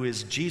woman, who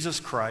is Jesus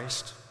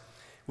Christ,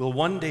 will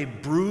one day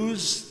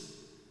bruise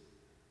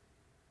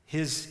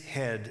his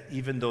head,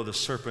 even though the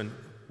serpent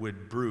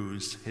would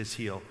bruise his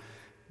heel.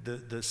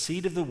 The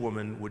seed of the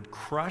woman would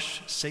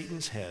crush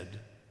Satan's head,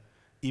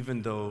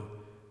 even though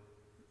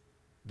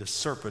the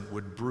serpent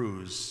would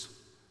bruise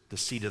the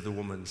seed of the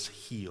woman's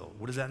heel.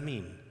 What does that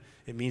mean?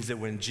 It means that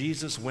when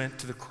Jesus went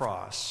to the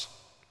cross,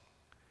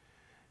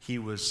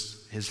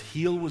 his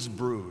heel was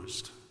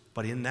bruised,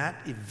 but in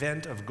that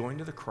event of going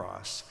to the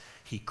cross,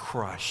 he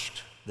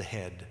crushed the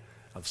head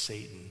of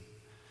Satan.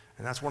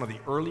 And that's one of the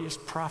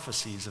earliest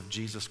prophecies of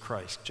Jesus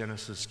Christ,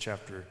 Genesis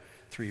chapter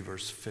 3,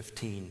 verse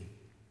 15.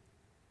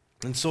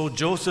 And so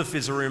Joseph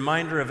is a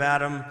reminder of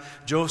Adam.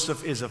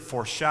 Joseph is a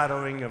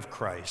foreshadowing of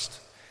Christ.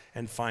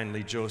 And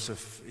finally,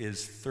 Joseph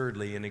is,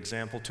 thirdly, an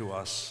example to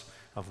us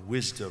of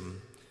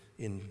wisdom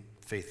in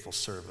faithful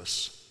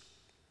service.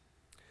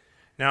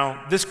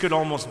 Now, this could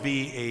almost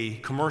be a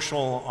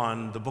commercial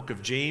on the book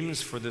of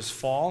James for this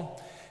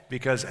fall,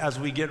 because as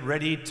we get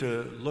ready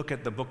to look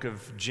at the book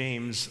of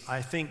James,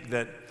 I think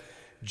that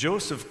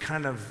Joseph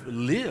kind of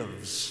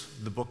lives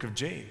the book of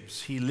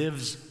James. He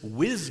lives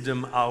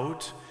wisdom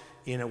out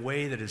in a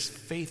way that is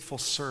faithful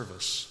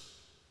service.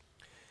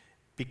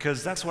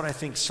 Because that's what I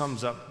think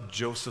sums up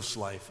Joseph's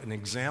life, an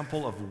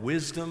example of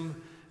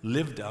wisdom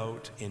lived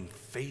out in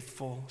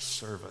faithful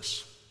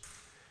service.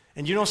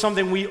 And you know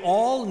something? We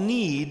all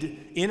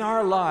need in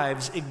our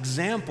lives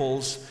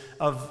examples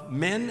of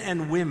men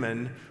and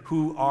women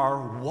who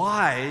are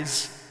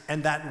wise,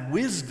 and that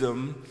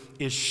wisdom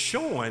is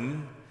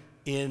shown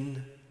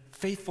in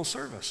faithful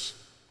service.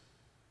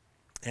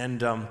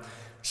 And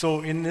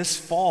so in this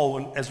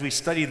fall, as we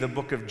study the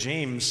book of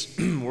James,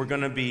 we're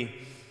going to be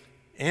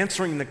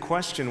answering the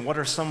question, what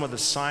are some of the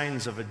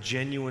signs of a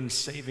genuine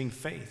saving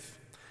faith?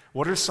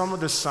 What are some of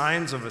the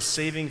signs of a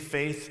saving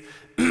faith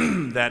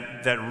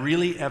that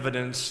really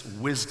evidence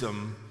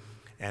wisdom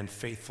and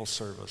faithful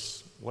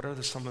service? What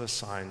are some of the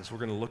signs? We're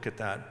going to look at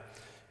that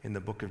in the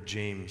book of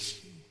James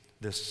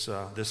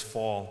this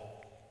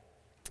fall.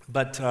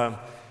 But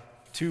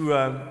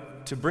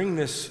to bring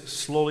this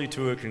slowly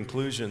to a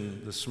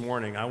conclusion this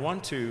morning, I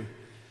want to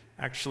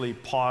actually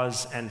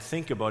pause and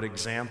think about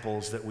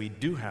examples that we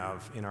do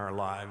have in our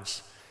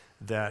lives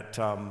that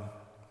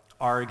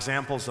are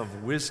examples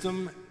of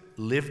wisdom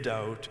lived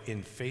out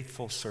in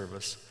faithful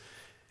service.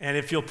 And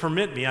if you'll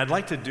permit me, I'd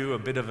like to do a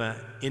bit of an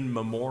in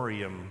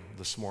memoriam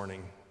this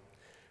morning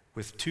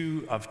with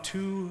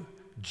two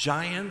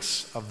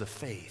giants of the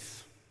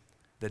faith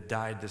that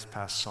died this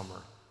past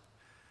summer.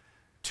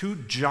 Two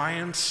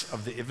giants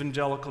of the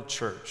evangelical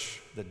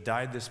church that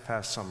died this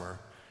past summer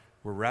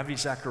were Ravi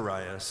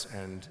Zacharias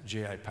and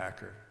J.I.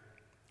 Packer.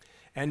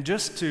 And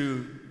just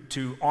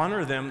to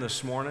honor them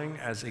this morning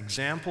as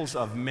examples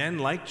of men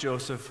like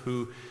Joseph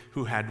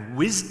who had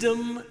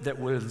wisdom that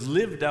was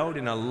lived out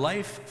in a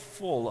life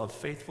full of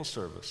faithful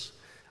service,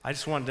 I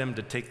just wanted them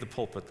to take the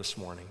pulpit this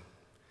morning.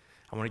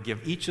 I want to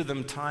give each of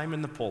them time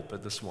in the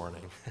pulpit this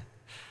morning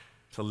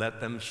to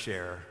let them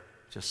share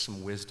just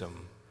some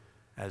wisdom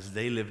as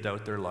they lived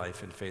out their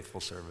life in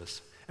faithful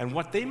service, and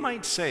what they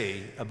might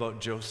say about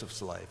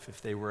Joseph's life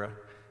if they were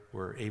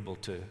able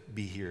to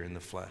be here in the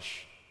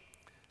flesh.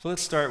 So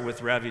let's start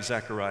with Ravi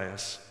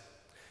Zacharias.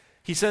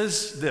 He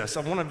says this,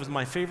 one of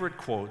my favorite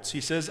quotes.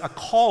 He says, "A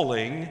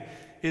calling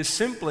is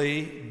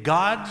simply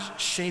God's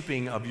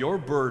shaping of your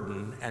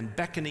burden and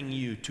beckoning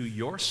you to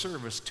your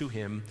service to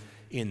Him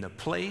in the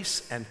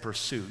place and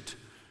pursuit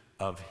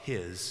of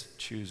His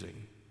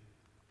choosing."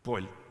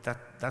 Boy,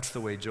 that's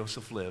the way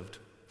Joseph lived.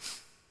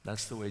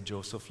 That's the way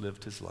Joseph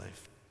lived his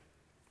life.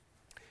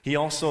 He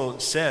also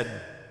said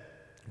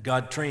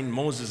God trained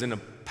Moses in a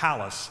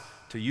palace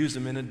to use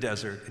him in a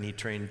desert, and he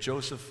trained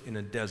Joseph in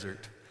a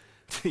desert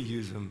to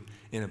use him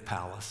in a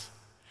palace.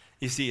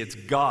 You see, it's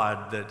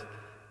God that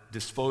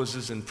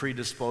disposes and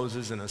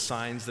predisposes and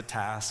assigns the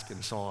task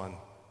and so on.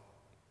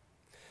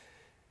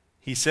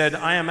 He said,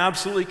 "I am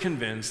absolutely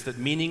convinced that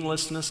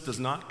meaninglessness does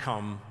not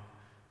come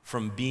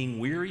from being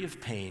weary of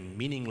pain.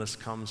 Meaningless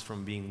comes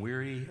from being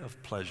weary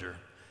of pleasure.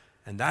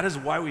 And that is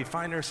why we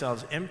find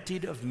ourselves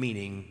emptied of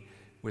meaning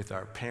with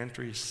our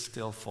pantries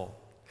still full."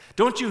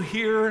 Don't you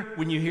hear,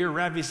 when you hear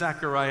Ravi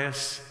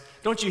Zacharias,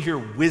 don't you hear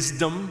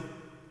wisdom?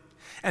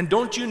 And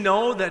don't you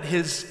know that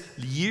his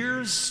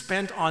years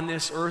spent on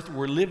this earth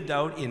were lived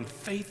out in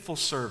faithful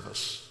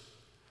service?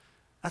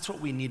 That's what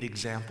we need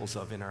examples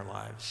of in our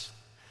lives.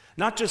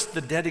 Not just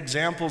the dead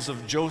examples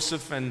of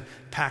Joseph and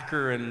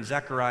Packer and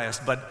Zacharias,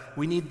 but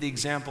we need the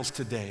examples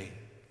today.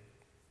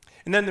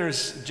 And then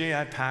there's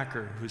J.I.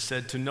 Packer, who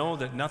said, "To know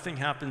that nothing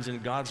happens in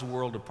God's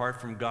world apart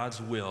from God's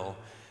will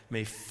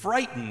may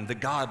frighten the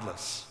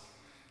godless.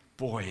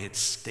 Boy, it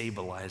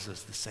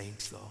stabilizes the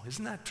saints, though."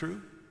 Isn't that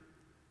true?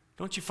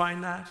 Don't you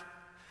find that?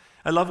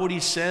 I love what he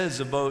says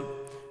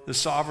about the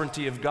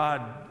sovereignty of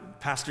God.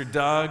 Pastor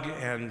Doug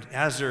and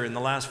Azar in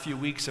the last few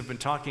weeks have been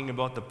talking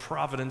about the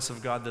providence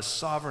of God, the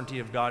sovereignty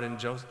of God in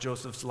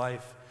Joseph's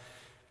life.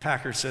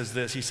 Packer says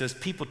this, he says,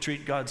 "People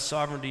treat God's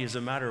sovereignty as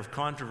a matter of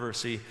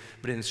controversy,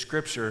 but in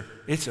Scripture,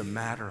 it's a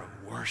matter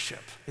of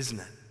worship, isn't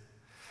it?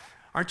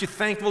 Aren't you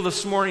thankful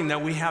this morning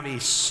that we have a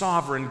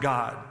sovereign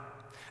God?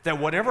 That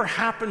whatever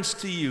happens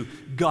to you,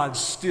 God's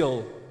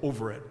still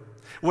over it.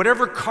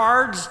 Whatever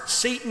cards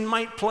Satan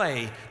might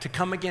play to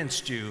come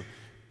against you,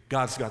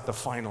 God's got the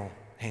final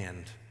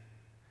hand.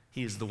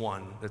 He is the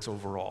one that's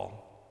over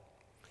all.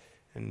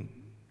 And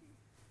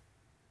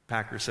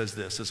Packer says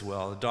this as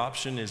well: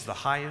 adoption is the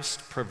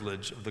highest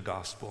privilege of the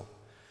gospel.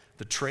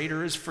 The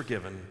traitor is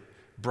forgiven,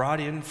 brought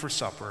in for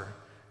supper,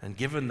 and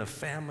given the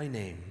family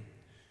name.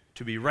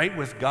 To be right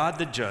with God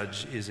the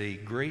judge is a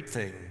great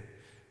thing,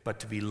 but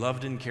to be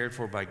loved and cared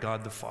for by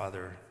God the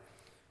Father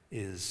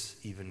is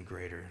even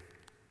greater.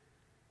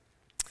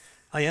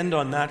 I end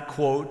on that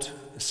quote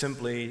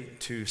simply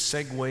to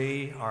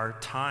segue our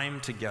time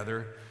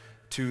together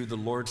to the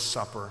Lord's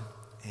Supper.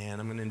 And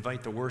I'm going to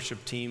invite the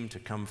worship team to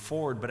come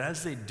forward. But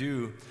as they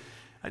do,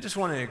 I just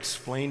want to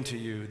explain to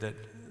you that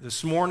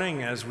this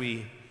morning, as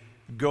we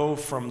go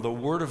from the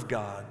Word of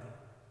God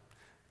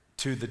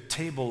to the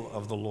table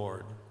of the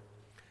Lord,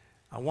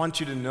 I want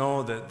you to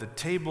know that the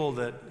table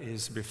that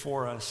is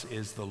before us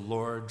is the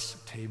Lord's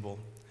table.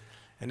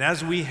 And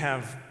as we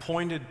have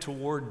pointed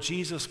toward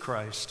Jesus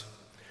Christ,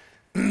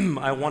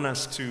 I want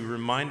us to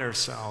remind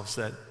ourselves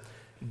that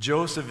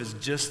Joseph is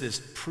just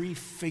this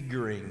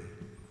prefiguring,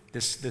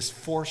 this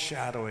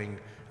foreshadowing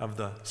of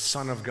the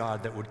Son of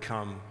God that would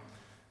come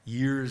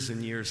years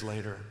and years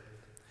later.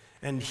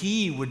 And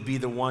he would be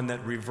the one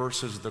that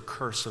reverses the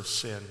curse of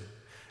sin.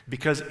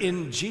 Because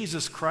in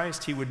Jesus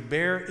Christ, he would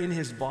bear in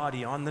his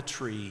body on the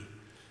tree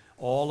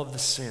all of the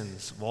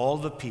sins of all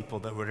the people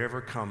that would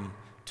ever come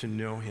to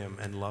know him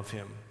and love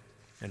him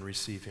and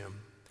receive him.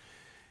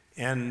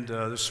 And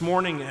this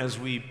morning, as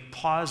we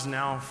pause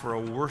now for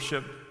a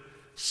worship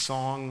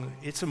song,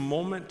 it's a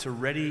moment to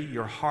ready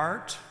your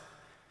heart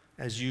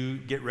as you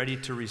get ready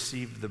to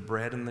receive the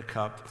bread and the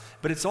cup.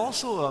 But it's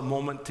also a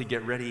moment to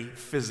get ready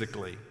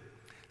physically.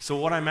 So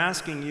what I'm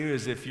asking you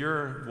is, if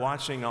you're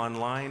watching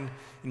online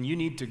and you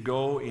need to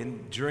go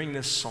in during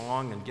this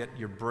song and get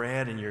your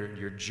bread and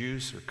your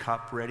juice or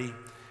cup ready,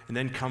 and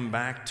then come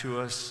back to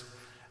us,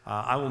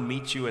 I will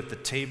meet you at the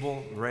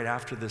table right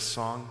after this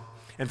song.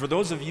 And for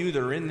those of you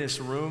that are in this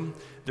room,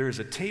 there is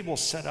a table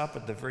set up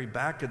at the very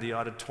back of the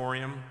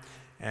auditorium,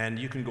 and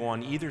you can go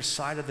on either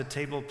side of the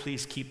table.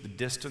 Please keep the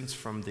distance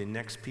from the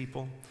next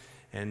people.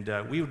 And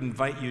we would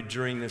invite you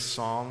during this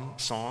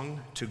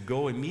song to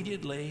go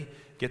immediately,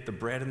 get the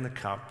bread and the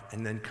cup,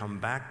 and then come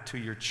back to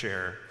your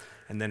chair,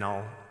 and then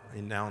I'll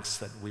announce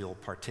that we'll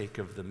partake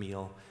of the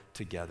meal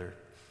together.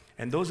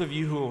 And those of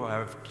you who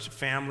have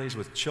families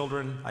with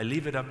children, I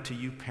leave it up to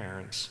you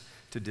parents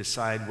to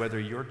decide whether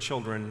your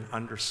children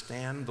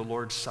understand the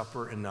Lord's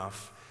Supper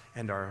enough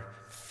and are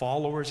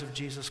followers of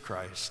Jesus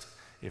Christ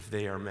if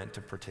they are meant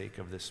to partake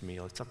of this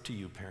meal. It's up to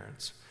you,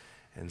 parents.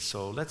 And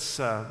so let's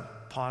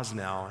pause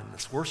now and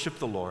let's worship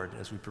the Lord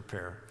as we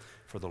prepare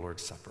for the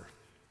Lord's Supper.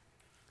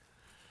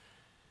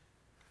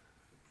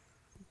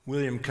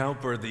 William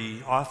Cowper,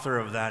 the author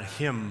of that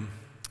hymn,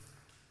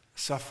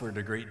 suffered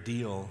a great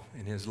deal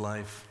in his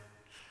life,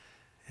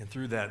 and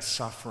through that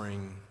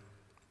suffering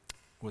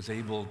was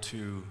able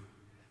to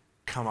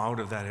come out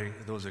of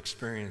those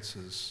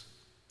experiences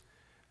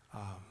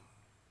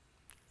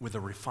with a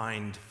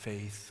refined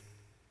faith.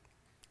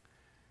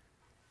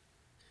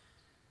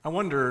 I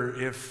wonder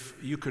if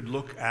you could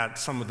look at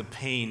some of the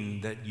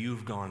pain that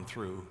you've gone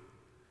through,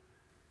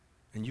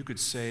 and you could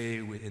say,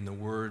 in the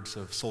words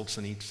of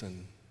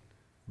Solzhenitsyn,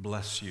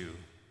 "Bless you,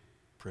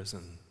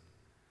 prison,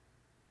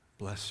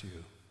 bless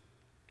you."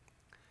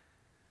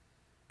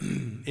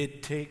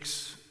 It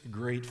takes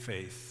great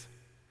faith.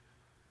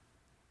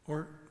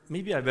 Or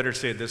maybe I better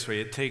say it this way: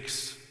 it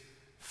takes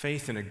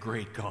faith in a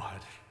great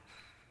God.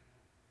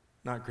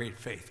 Not great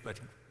faith, but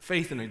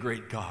faith in a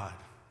great God.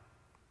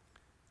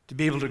 To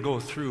be able to go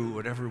through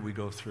whatever we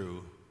go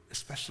through,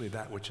 especially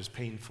that which is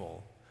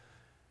painful,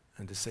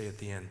 and to say at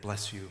the end,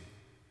 "Bless you,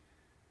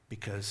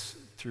 because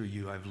through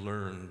you I've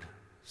learned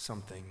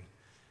something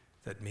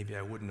that maybe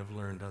I wouldn't have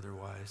learned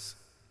otherwise."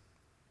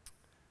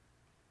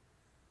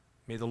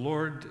 May the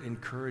Lord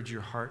encourage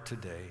your heart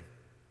today.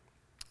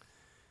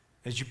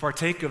 As you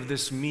partake of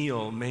this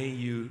meal, may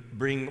you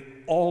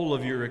bring all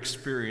of your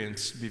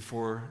experience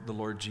before the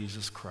Lord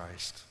Jesus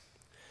Christ.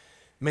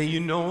 May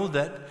you know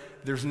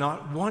that there's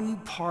not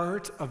one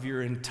part of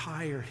your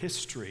entire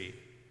history,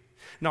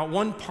 not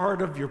one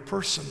part of your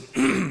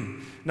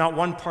person, not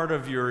one part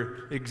of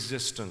your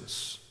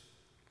existence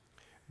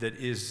that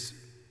is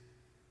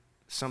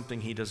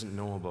something he doesn't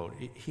know about.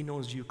 He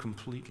knows you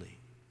completely.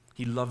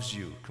 He loves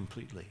you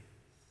completely.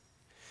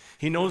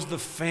 He knows the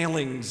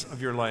failings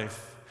of your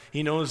life.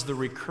 He knows the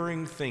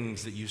recurring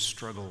things that you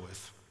struggle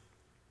with.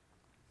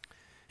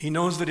 He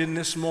knows that in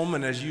this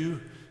moment, as you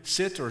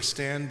sit or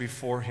stand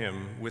before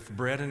him with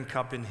bread and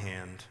cup in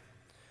hand,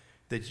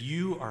 that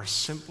you are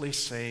simply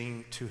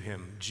saying to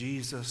him,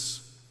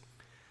 "Jesus,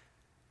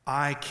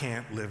 I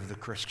can't live the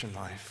Christian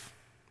life.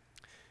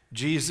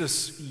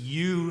 Jesus,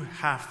 you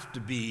have to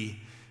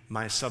be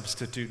my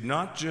substitute,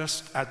 not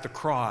just at the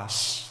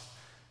cross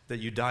that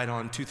you died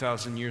on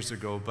 2,000 years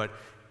ago, but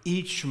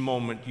each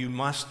moment you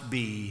must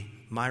be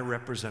my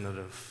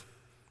representative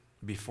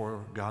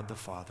before God the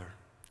Father.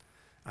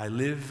 I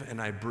live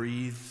and I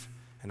breathe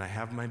and I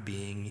have my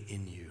being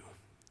in you."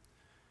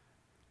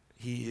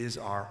 He is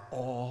our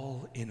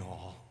all in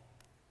all.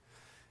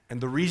 And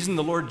the reason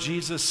the Lord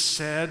Jesus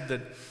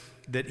said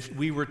that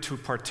we were to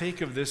partake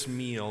of this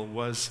meal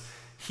was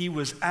he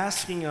was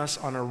asking us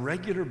on a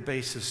regular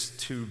basis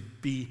to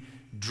be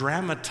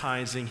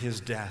dramatizing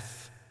his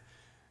death,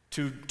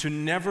 to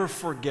never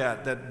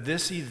forget that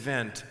this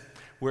event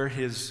where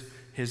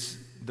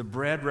the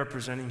bread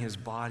representing his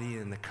body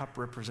and the cup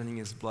representing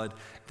his blood,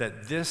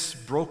 that this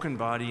broken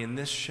body and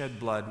this shed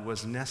blood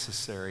was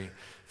necessary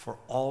for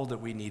all that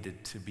we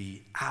needed to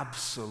be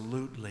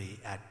absolutely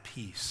at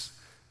peace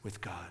with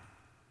God.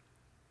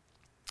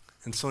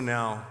 And so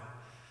now,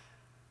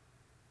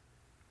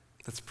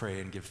 let's pray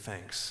and give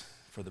thanks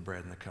for the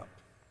bread and the cup.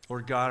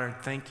 Lord God, I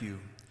thank you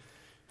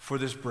for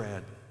this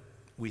bread.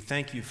 We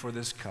thank you for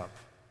this cup.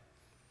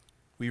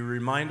 We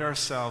remind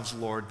ourselves,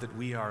 Lord, that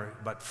we are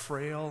but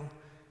frail,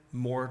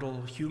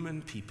 mortal,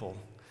 human people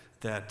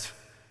that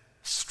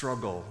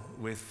struggle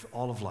with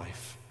all of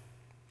life.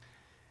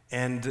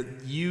 And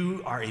that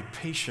you are a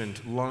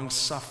patient,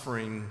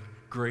 long-suffering,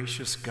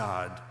 gracious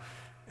God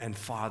and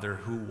Father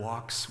who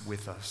walks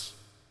with us.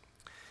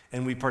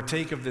 And we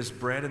partake of this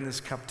bread and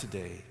this cup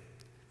today,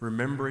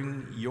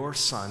 remembering your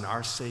Son,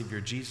 our Savior,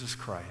 Jesus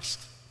Christ,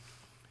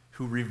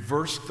 who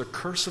reversed the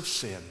curse of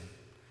sin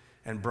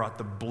and brought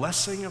the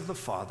blessing of the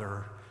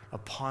Father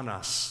upon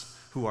us,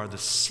 who are the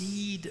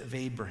seed of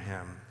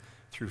Abraham,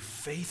 through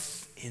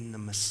faith in the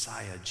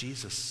Messiah,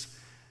 Jesus,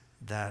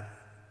 that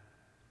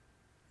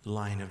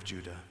line of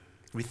Judah.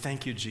 We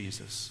thank you,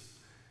 Jesus.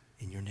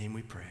 In your name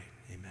we pray.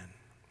 Amen.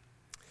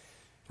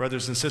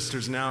 Brothers and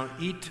sisters, now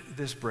eat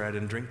this bread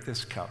and drink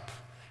this cup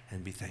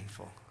and be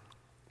thankful.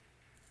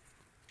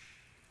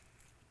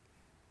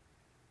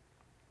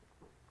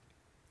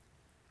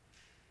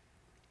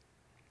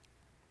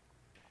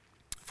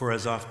 For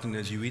as often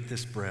as you eat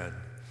this bread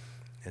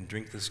and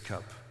drink this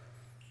cup,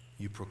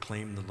 you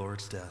proclaim the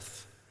Lord's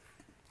death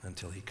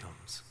until he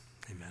comes.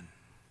 Amen.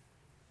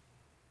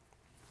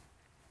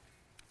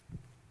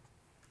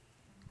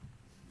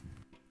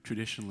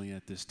 Traditionally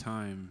at this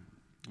time,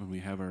 when we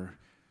have our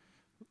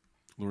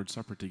Lord's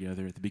Supper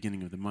together at the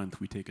beginning of the month,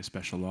 we take a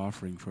special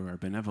offering for our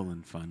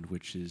benevolent fund,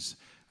 which is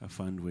a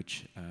fund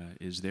which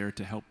is there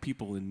to help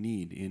people in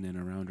need in and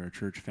around our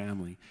church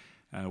family.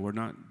 We're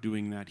not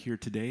doing that here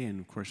today, and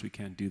of course we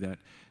can't do that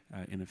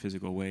in a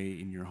physical way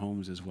in your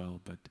homes as well.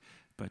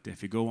 But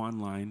if you go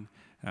online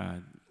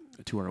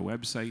to our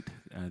website,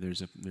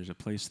 there's a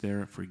place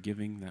there for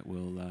giving that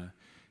will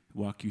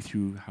walk you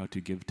through how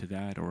to give to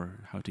that or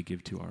how to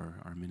give to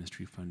our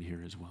ministry fund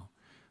here as well.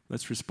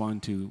 Let's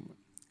respond to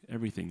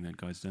everything that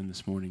God's done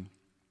this morning.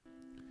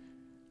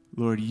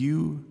 Lord,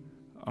 you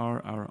are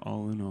our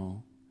all in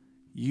all.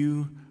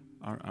 You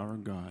are our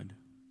God.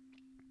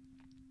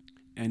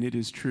 And it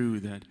is true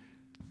that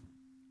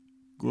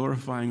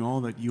glorifying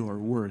all that you are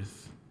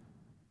worth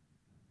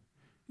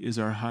is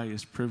our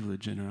highest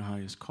privilege and our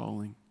highest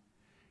calling.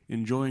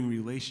 Enjoying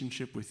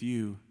relationship with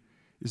you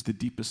is the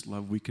deepest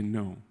love we can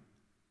know.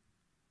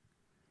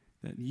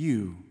 That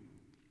you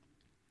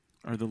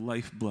are the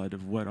lifeblood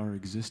of what our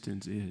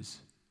existence is.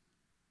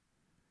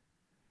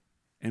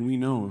 And we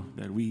know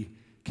that we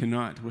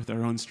cannot, with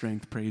our own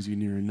strength, praise you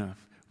near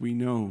enough. We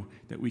know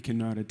that we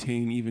cannot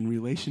attain even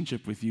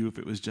relationship with you if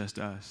it was just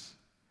us.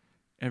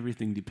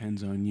 Everything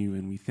depends on you,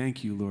 and we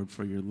thank you, Lord,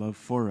 for your love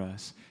for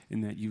us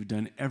and that you've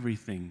done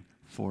everything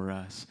for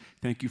us.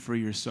 Thank you for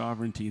your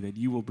sovereignty, that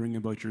you will bring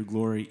about your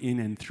glory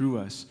in and through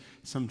us,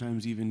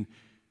 sometimes even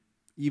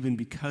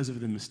because of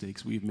the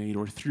mistakes we've made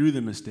or through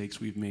the mistakes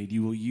we've made.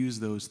 You will use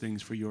those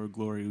things for your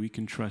glory. We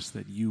can trust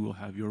that you will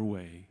have your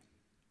way.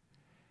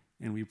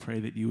 And we pray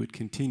that you would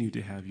continue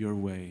to have your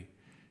way,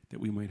 that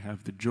we might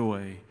have the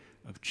joy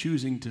of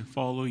choosing to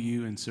follow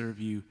you and serve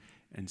you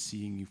and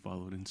seeing you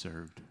followed and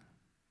served.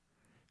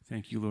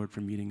 Thank you, Lord, for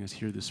meeting us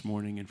here this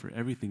morning and for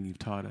everything you've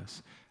taught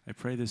us. I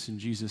pray this in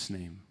Jesus'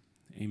 name.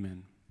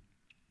 Amen.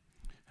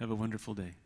 Have a wonderful day.